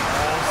running on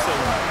all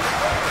cylinders.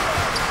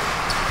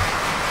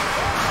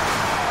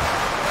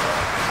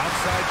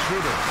 Outside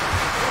Schroeder.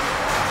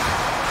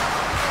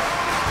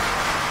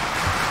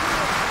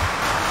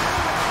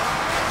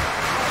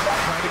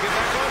 Trying to get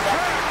back on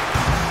track.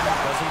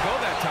 Doesn't go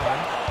that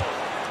time.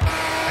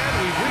 And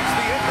we've reached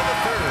the end of the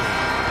third.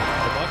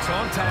 The Bucks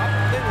on top.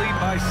 They lead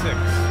by 6.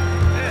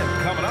 And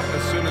coming up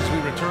as soon as we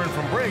return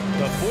from break,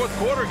 the fourth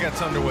quarter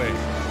gets underway.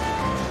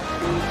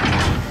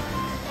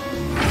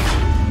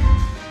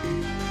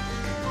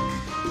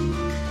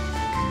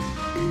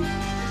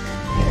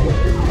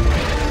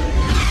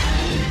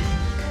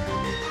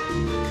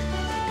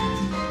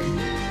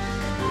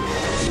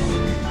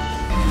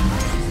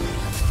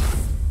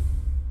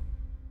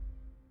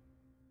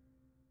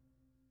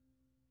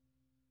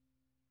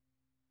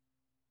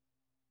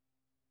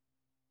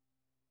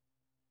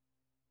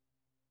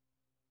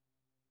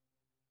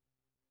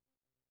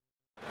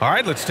 All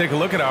right, let's take a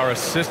look at our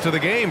assist of the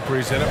game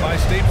presented by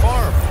State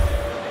Farm.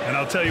 And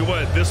I'll tell you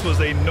what, this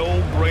was a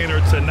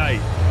no-brainer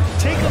tonight.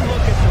 Take a look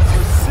at the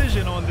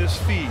precision on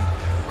this feed.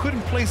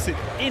 Couldn't place it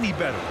any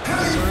better.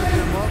 Served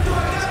him up.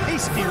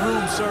 Tasty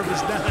room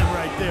service dime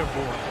right there,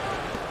 boy.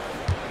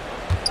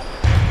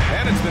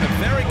 And it's been a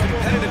very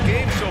competitive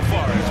game so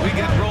far as we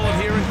get rolling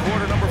here in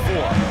quarter number 4.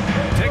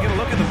 Taking a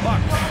look at the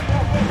Bucks.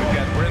 We've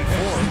got Bryn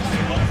Forbes.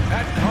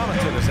 Pat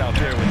Connaughton is out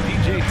there with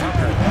P.J.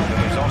 Tucker. And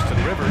there's Austin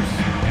Rivers.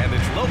 And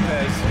it's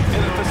Lopez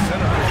in at the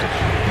center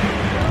position.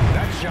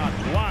 That shot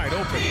wide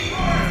open.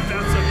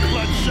 That's a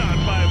clutch shot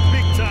by a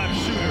big-time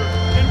shooter.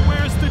 And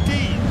where's the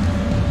D?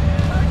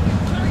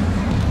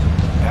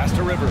 Pass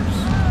to Rivers.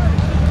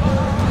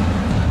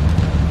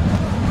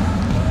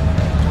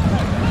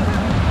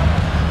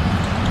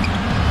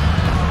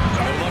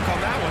 No luck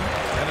on that one.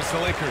 And it's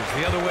the Lakers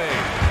the other way.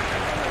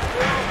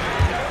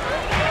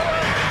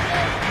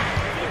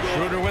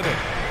 Schroeder with it.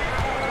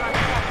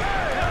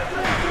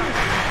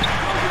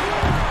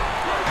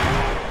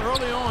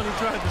 Early on, he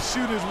tried to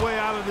shoot his way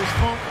out of this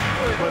funk,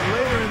 but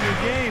later in the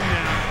game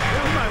now,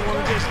 he might want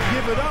to just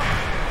give it up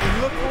and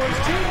look for his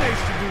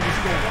teammates to do the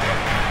scoring.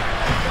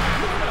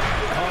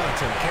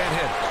 Connaughton can't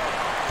hit.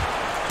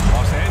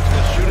 Los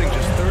Angeles shooting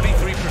just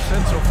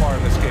 33% so far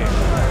in this game.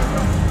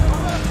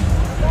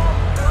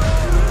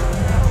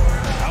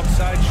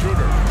 Outside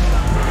Schroeder.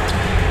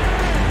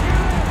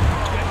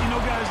 Yeah, you know,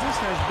 guys, this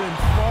has been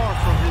far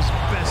from his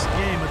best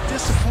game. A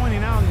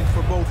disappointing outing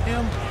for both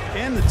him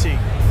and the team.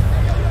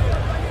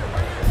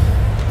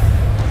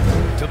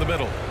 To the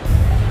middle.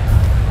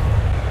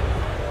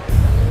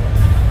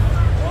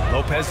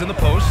 Lopez in the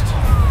post.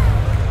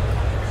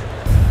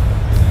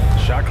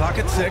 Shot clock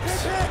at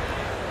 6.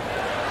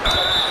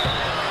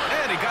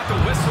 And he got the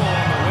whistle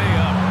on the way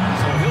up.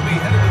 So he'll be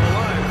headed to the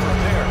line for a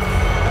pair.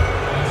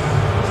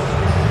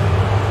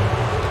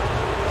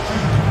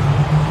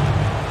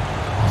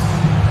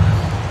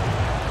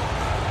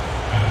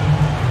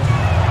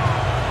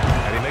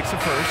 And he makes a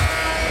first.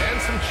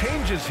 And some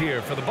changes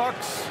here for the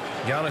Bucks.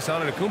 Giannis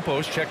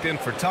Antetokounmpo's checked in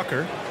for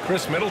Tucker.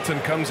 Chris Middleton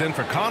comes in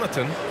for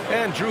Connaughton.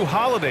 And Drew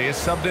Holiday is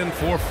subbed in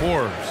for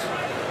Forbes.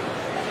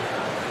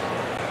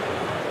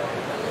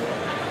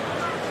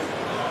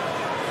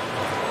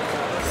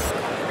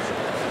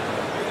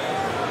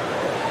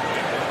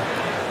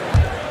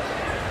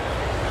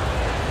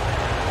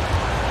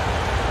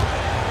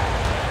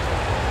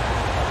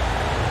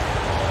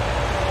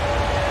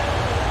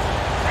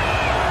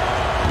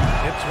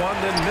 Hits one,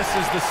 then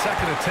misses the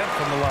second attempt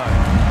from the line.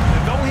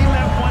 And though he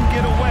let one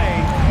get away,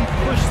 he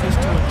pushed this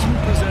to a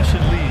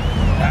 2-possession lead.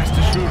 Pass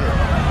to Schroeder.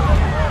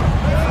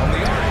 From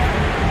the arc.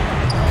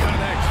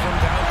 Connects from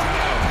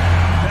downtown.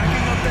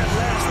 Backing up that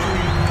last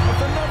three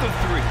with another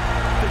 3.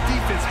 The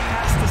defense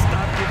has to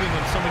stop giving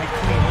them so many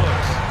clean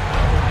looks.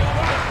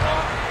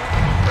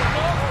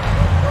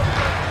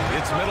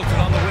 It's Middleton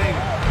on the wing.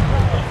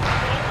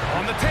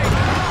 On the table.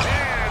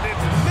 And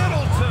it's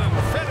Middleton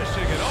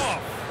finishing it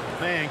off.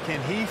 Man, can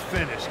he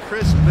finish.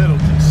 Chris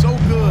Middleton, so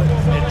good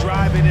at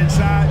driving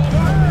inside.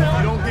 If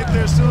you don't get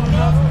there soon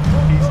enough,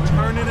 he's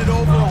turning it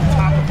over on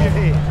top of your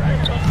head.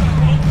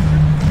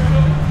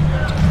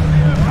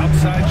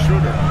 Outside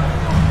Schroeder.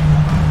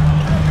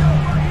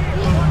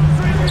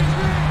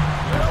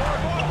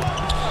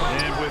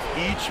 And with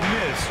each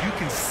miss, you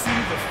can see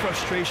the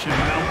frustration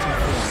mounting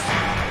for him.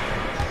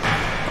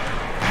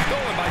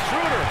 Stolen by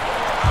Schroeder.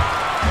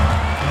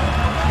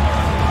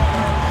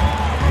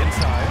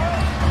 Inside.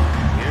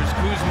 Here's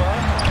Kuzma.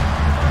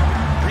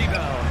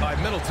 Rebound by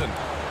Middleton.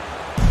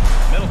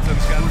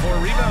 Middleton's got 4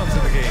 rebounds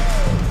in the game.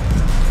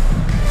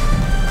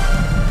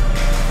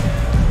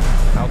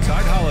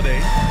 Outside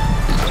Holiday.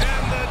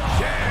 And the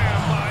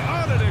jam by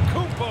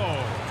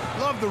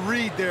Antetokounmpo. Love the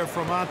read there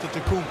from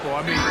Antetokounmpo.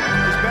 I mean,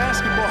 his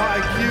basketball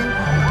IQ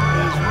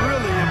is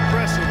really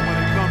impressive when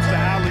it comes to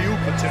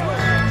alley-oop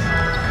attempts.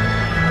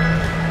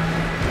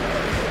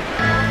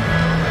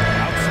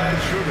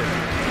 Outside Schroeder.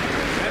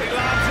 And he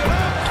lobs it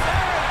up.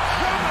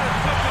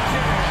 Drummond with the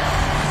jam.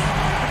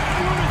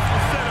 Beautiful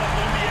setup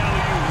on the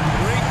alley-oop.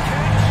 Great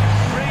catch.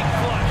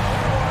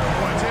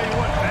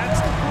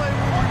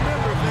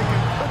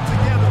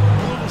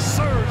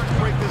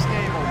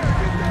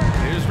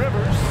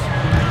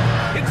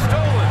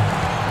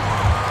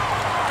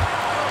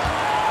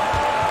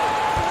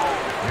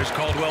 Here's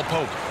Caldwell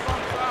Pope.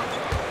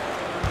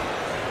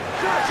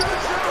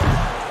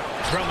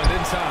 Drummond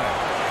inside,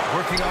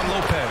 working on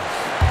Lopez.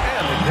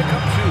 And they pick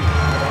up 2.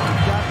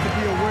 You've got to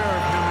be aware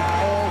of him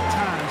at all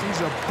times. He's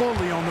a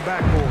bully on the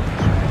backboard.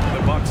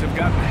 The Bucks have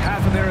gotten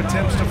half of their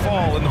attempts to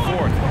fall in the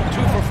 4th.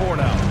 2 for 4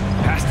 now.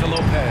 Pass to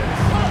Lopez.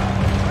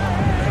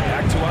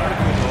 Back to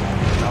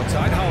Antetokounmpo.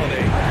 Outside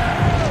Holiday.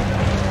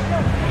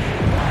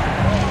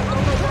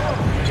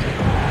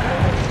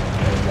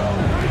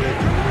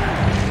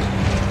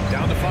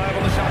 Down to 5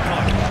 on the shot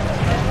clock.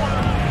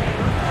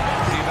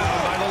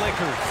 Rebound by the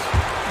Lakers.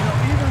 You know,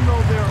 even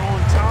though they're on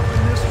top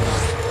in this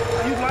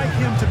one, you'd like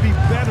him to be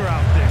better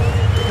out there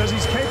because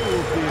he's capable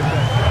of being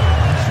better.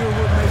 Sure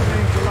would make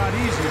things a lot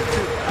easier,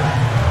 too.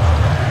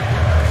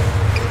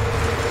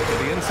 To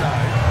the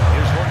inside.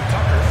 Here's Horton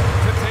Tucker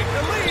to take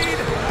the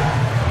lead.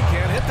 He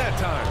can't hit that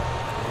time.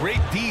 Great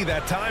D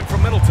that time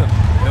from Middleton.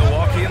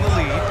 Milwaukee in the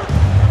lead.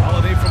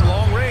 Holiday from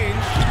long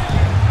range.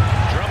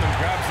 Drummond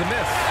grabs the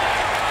miss.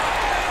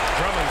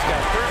 Drummond's got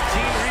 13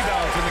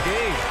 rebounds in the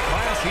game.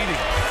 Class heating.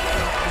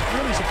 It's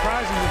really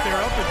surprising that they're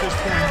up at this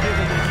point,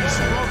 given that he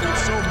struggled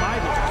so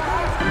mightily.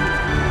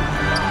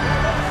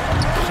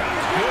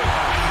 Shot's good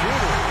by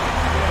Schroeder.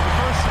 Yeah, the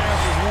first half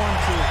was 1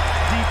 to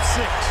deep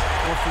 6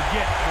 or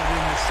forget, but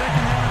in the second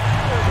half,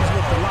 he's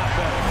looked a lot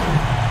better.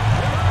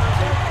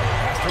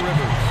 Pass to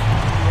Rivers.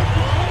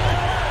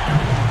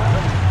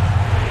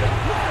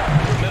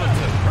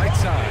 Middleton, right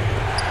side.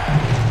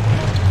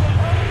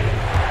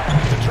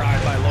 The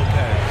drive by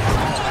Lopez.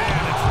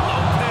 And it's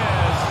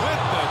Lopez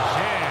with the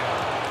jam.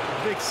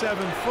 Big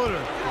 7-footer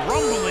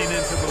rumbling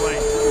into the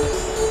lane.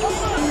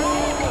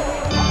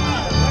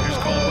 Here's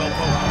Caldwell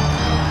Pope.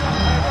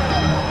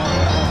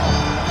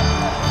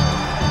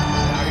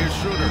 Now here's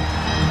Schroeder.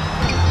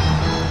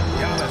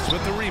 Giannis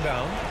with the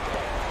rebound.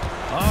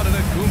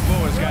 Antetokounmpo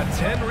has got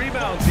 10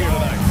 rebounds here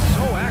tonight.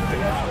 So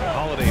active.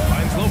 Holiday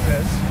finds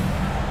Lopez.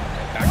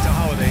 Back to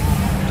Holiday.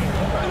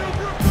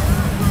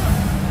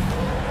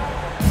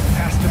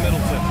 Pass to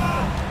Middleton.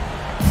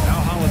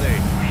 Now Holiday.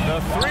 The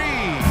 3.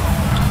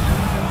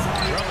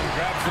 Drummond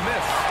grabs the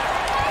miss.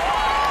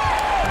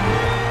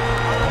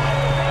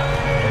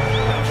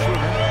 Now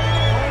Schroeder.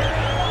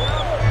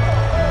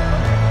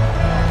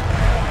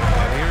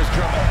 And here's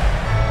Drummond.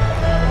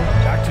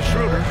 Back to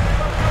Schroeder.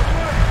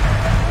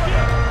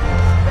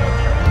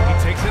 He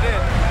takes it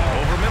in.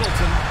 Over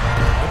Middleton.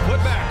 The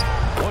putback.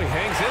 Oh, he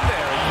hangs in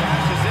there. He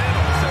cashes in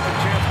on the second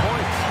chance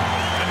points.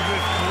 And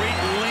with great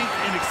length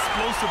and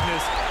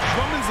explosiveness,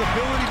 Drummond's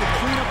ability to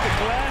clean up the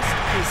glass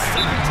is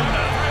second to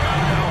none.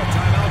 Now a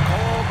timeout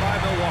called by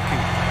Milwaukee.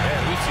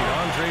 And we see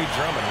Andre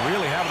Drummond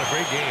really having a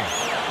great game.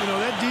 You know,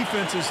 that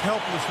defense is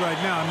helpless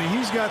right now. I mean,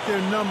 he's got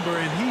their number,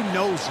 and he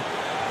knows it.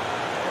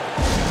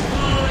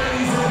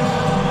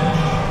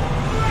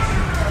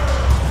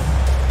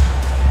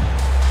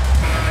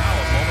 And now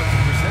a moment to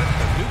present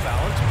the New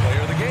Balance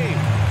Player of the Game,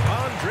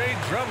 Andre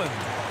Drummond.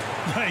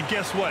 And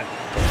guess what?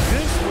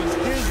 This was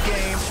his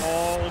game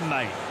all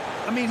night.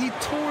 I mean, he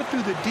tore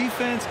through the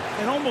defense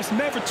and almost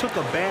never took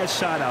a bad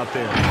shot out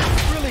there.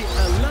 Really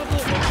a level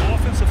of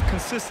offensive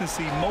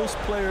consistency most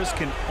players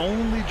can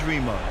only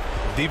dream of.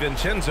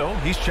 DiVincenzo,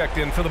 he's checked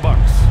in for the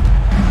Bucks.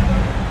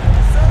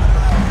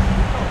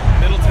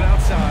 Middleton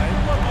outside.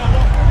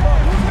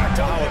 Back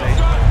to Holiday.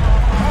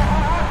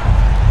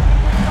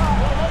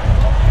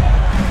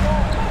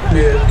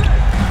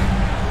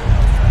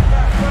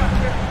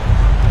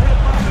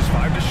 Just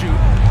 5 to shoot.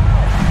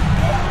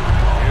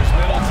 Here's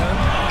Middleton.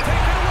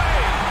 Take it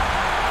away.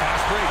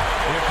 Fast break.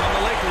 Here come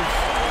the Lakers.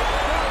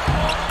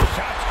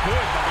 Shot's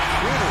good by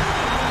Schroeder.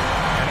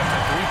 And it's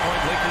a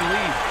 3-point Laker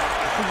lead.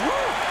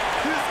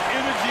 His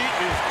energy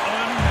is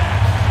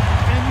unmatched.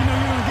 And, you know,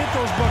 you're going to get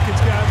those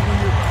buckets, guys, when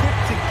you're quick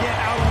to get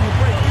out on the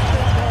break. Get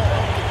that ball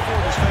off the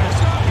court as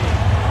fast as you can.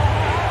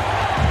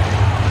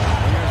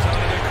 Here's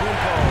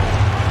Antetokounmpo.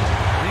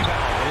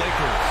 Rebound, the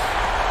Lakers.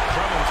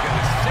 Drummond's got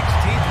his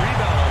 16th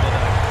rebound on the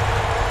night.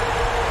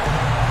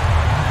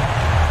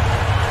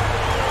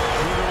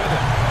 Schroeder with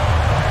it.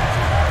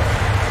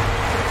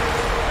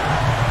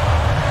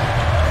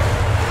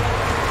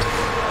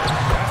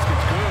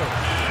 Basket's good.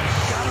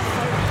 Got to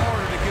fight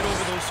harder to get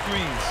over those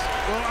screens.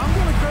 Well, I'm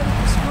going to credit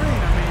the screen.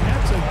 I mean,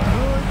 that's a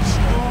good,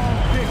 strong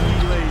pick he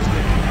lays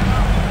there.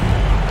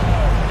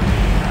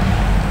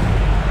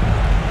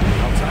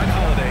 Outside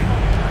Holiday.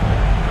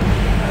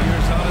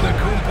 Here's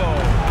Antetokounmpo.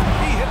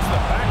 He hits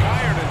the back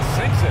iron and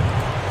sinks it.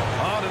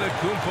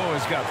 Antetokounmpo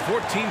has got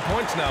 14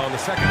 points now in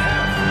the second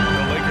half.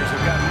 The Lakers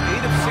have gotten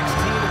 8 of 16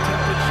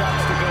 attempted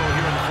shots to go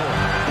here in the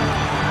fourth.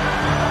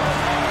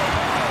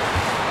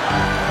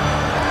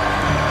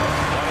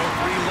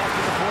 1:03 left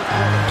in the fourth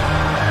quarter.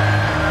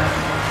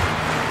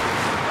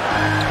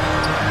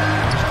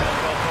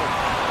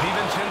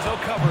 DiVincenzo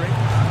covering.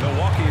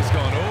 Milwaukee has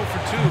gone 0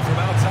 for 2 from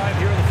outside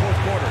here in the fourth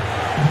quarter.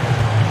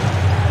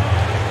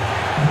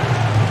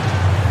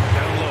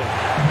 Down low.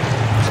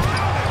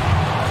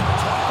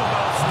 Talk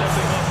about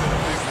stepping up in a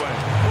big way.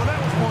 Well, that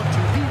was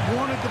 1-2. He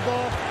wanted the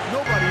ball.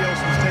 Nobody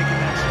else was taking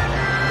that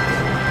shot.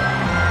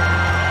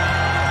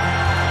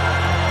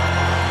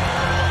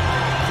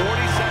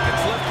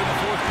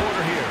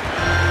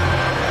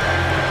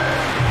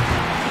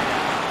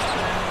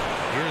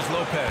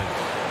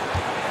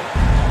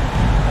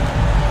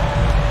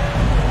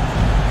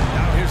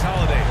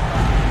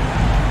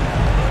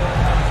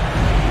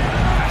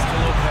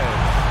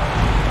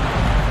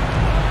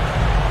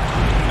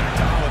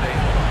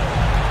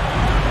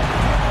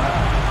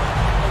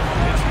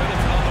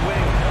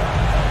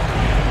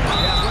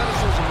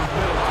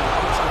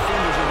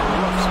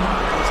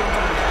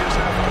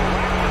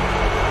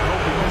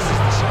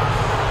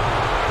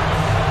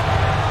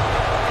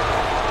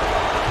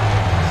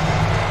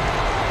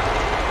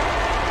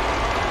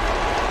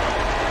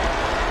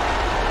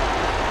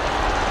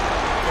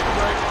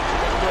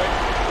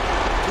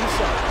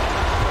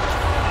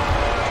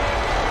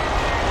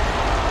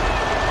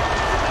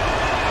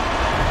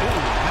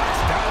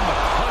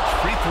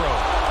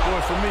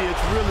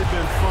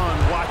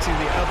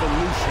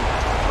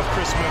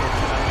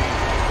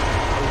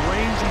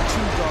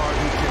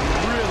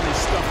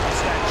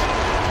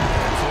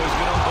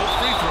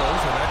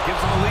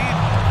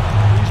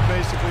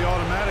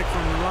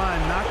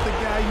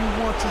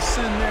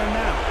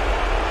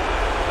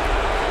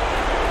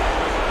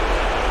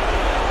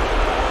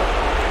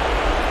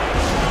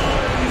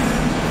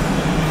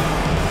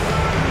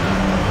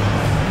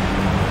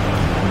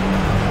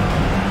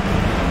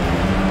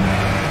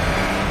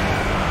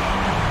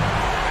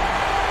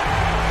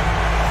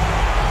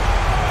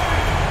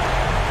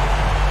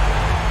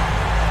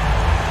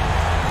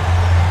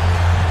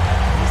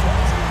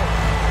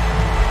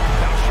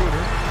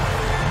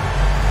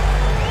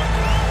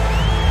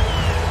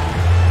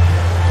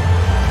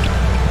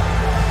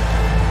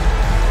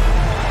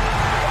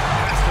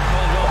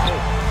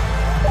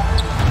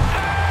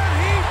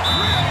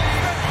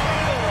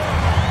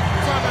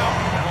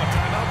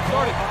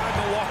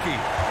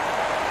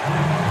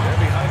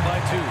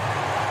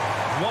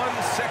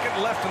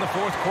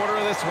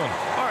 this one.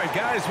 All right,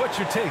 guys, what's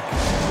your take?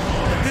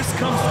 This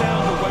comes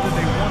down to whether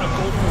they want to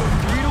go for a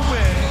 3 to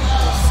win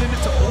or send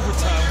it to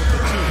overtime with the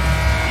 2.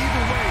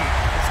 Either way,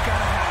 it's got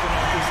to happen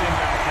on this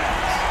inbound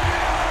pass.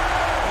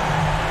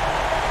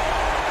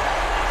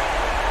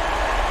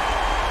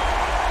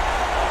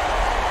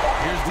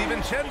 Here's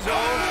DiVincenzo.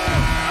 Oh,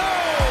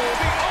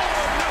 the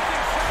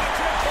all-or-nothing shot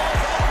attempt falls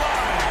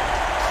offline.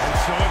 And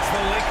so it's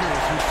the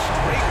Lakers who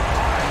scrape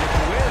by with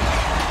the win.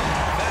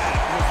 That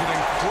was an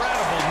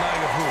incredible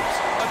night of hoops.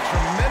 A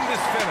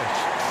tremendous finish.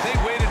 They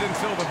waited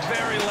until the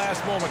very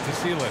last moment to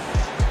seal it.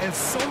 And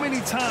so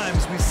many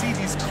times we see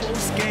these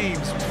close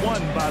games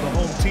won by the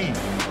home team.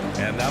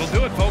 And that'll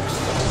do it, folks.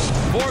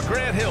 For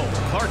Grant Hill,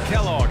 Clark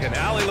Kellogg, and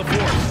Allie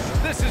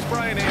LaForce, this is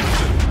Brian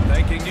Anderson,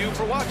 thanking you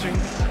for watching.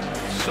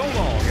 So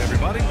long,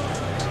 everybody.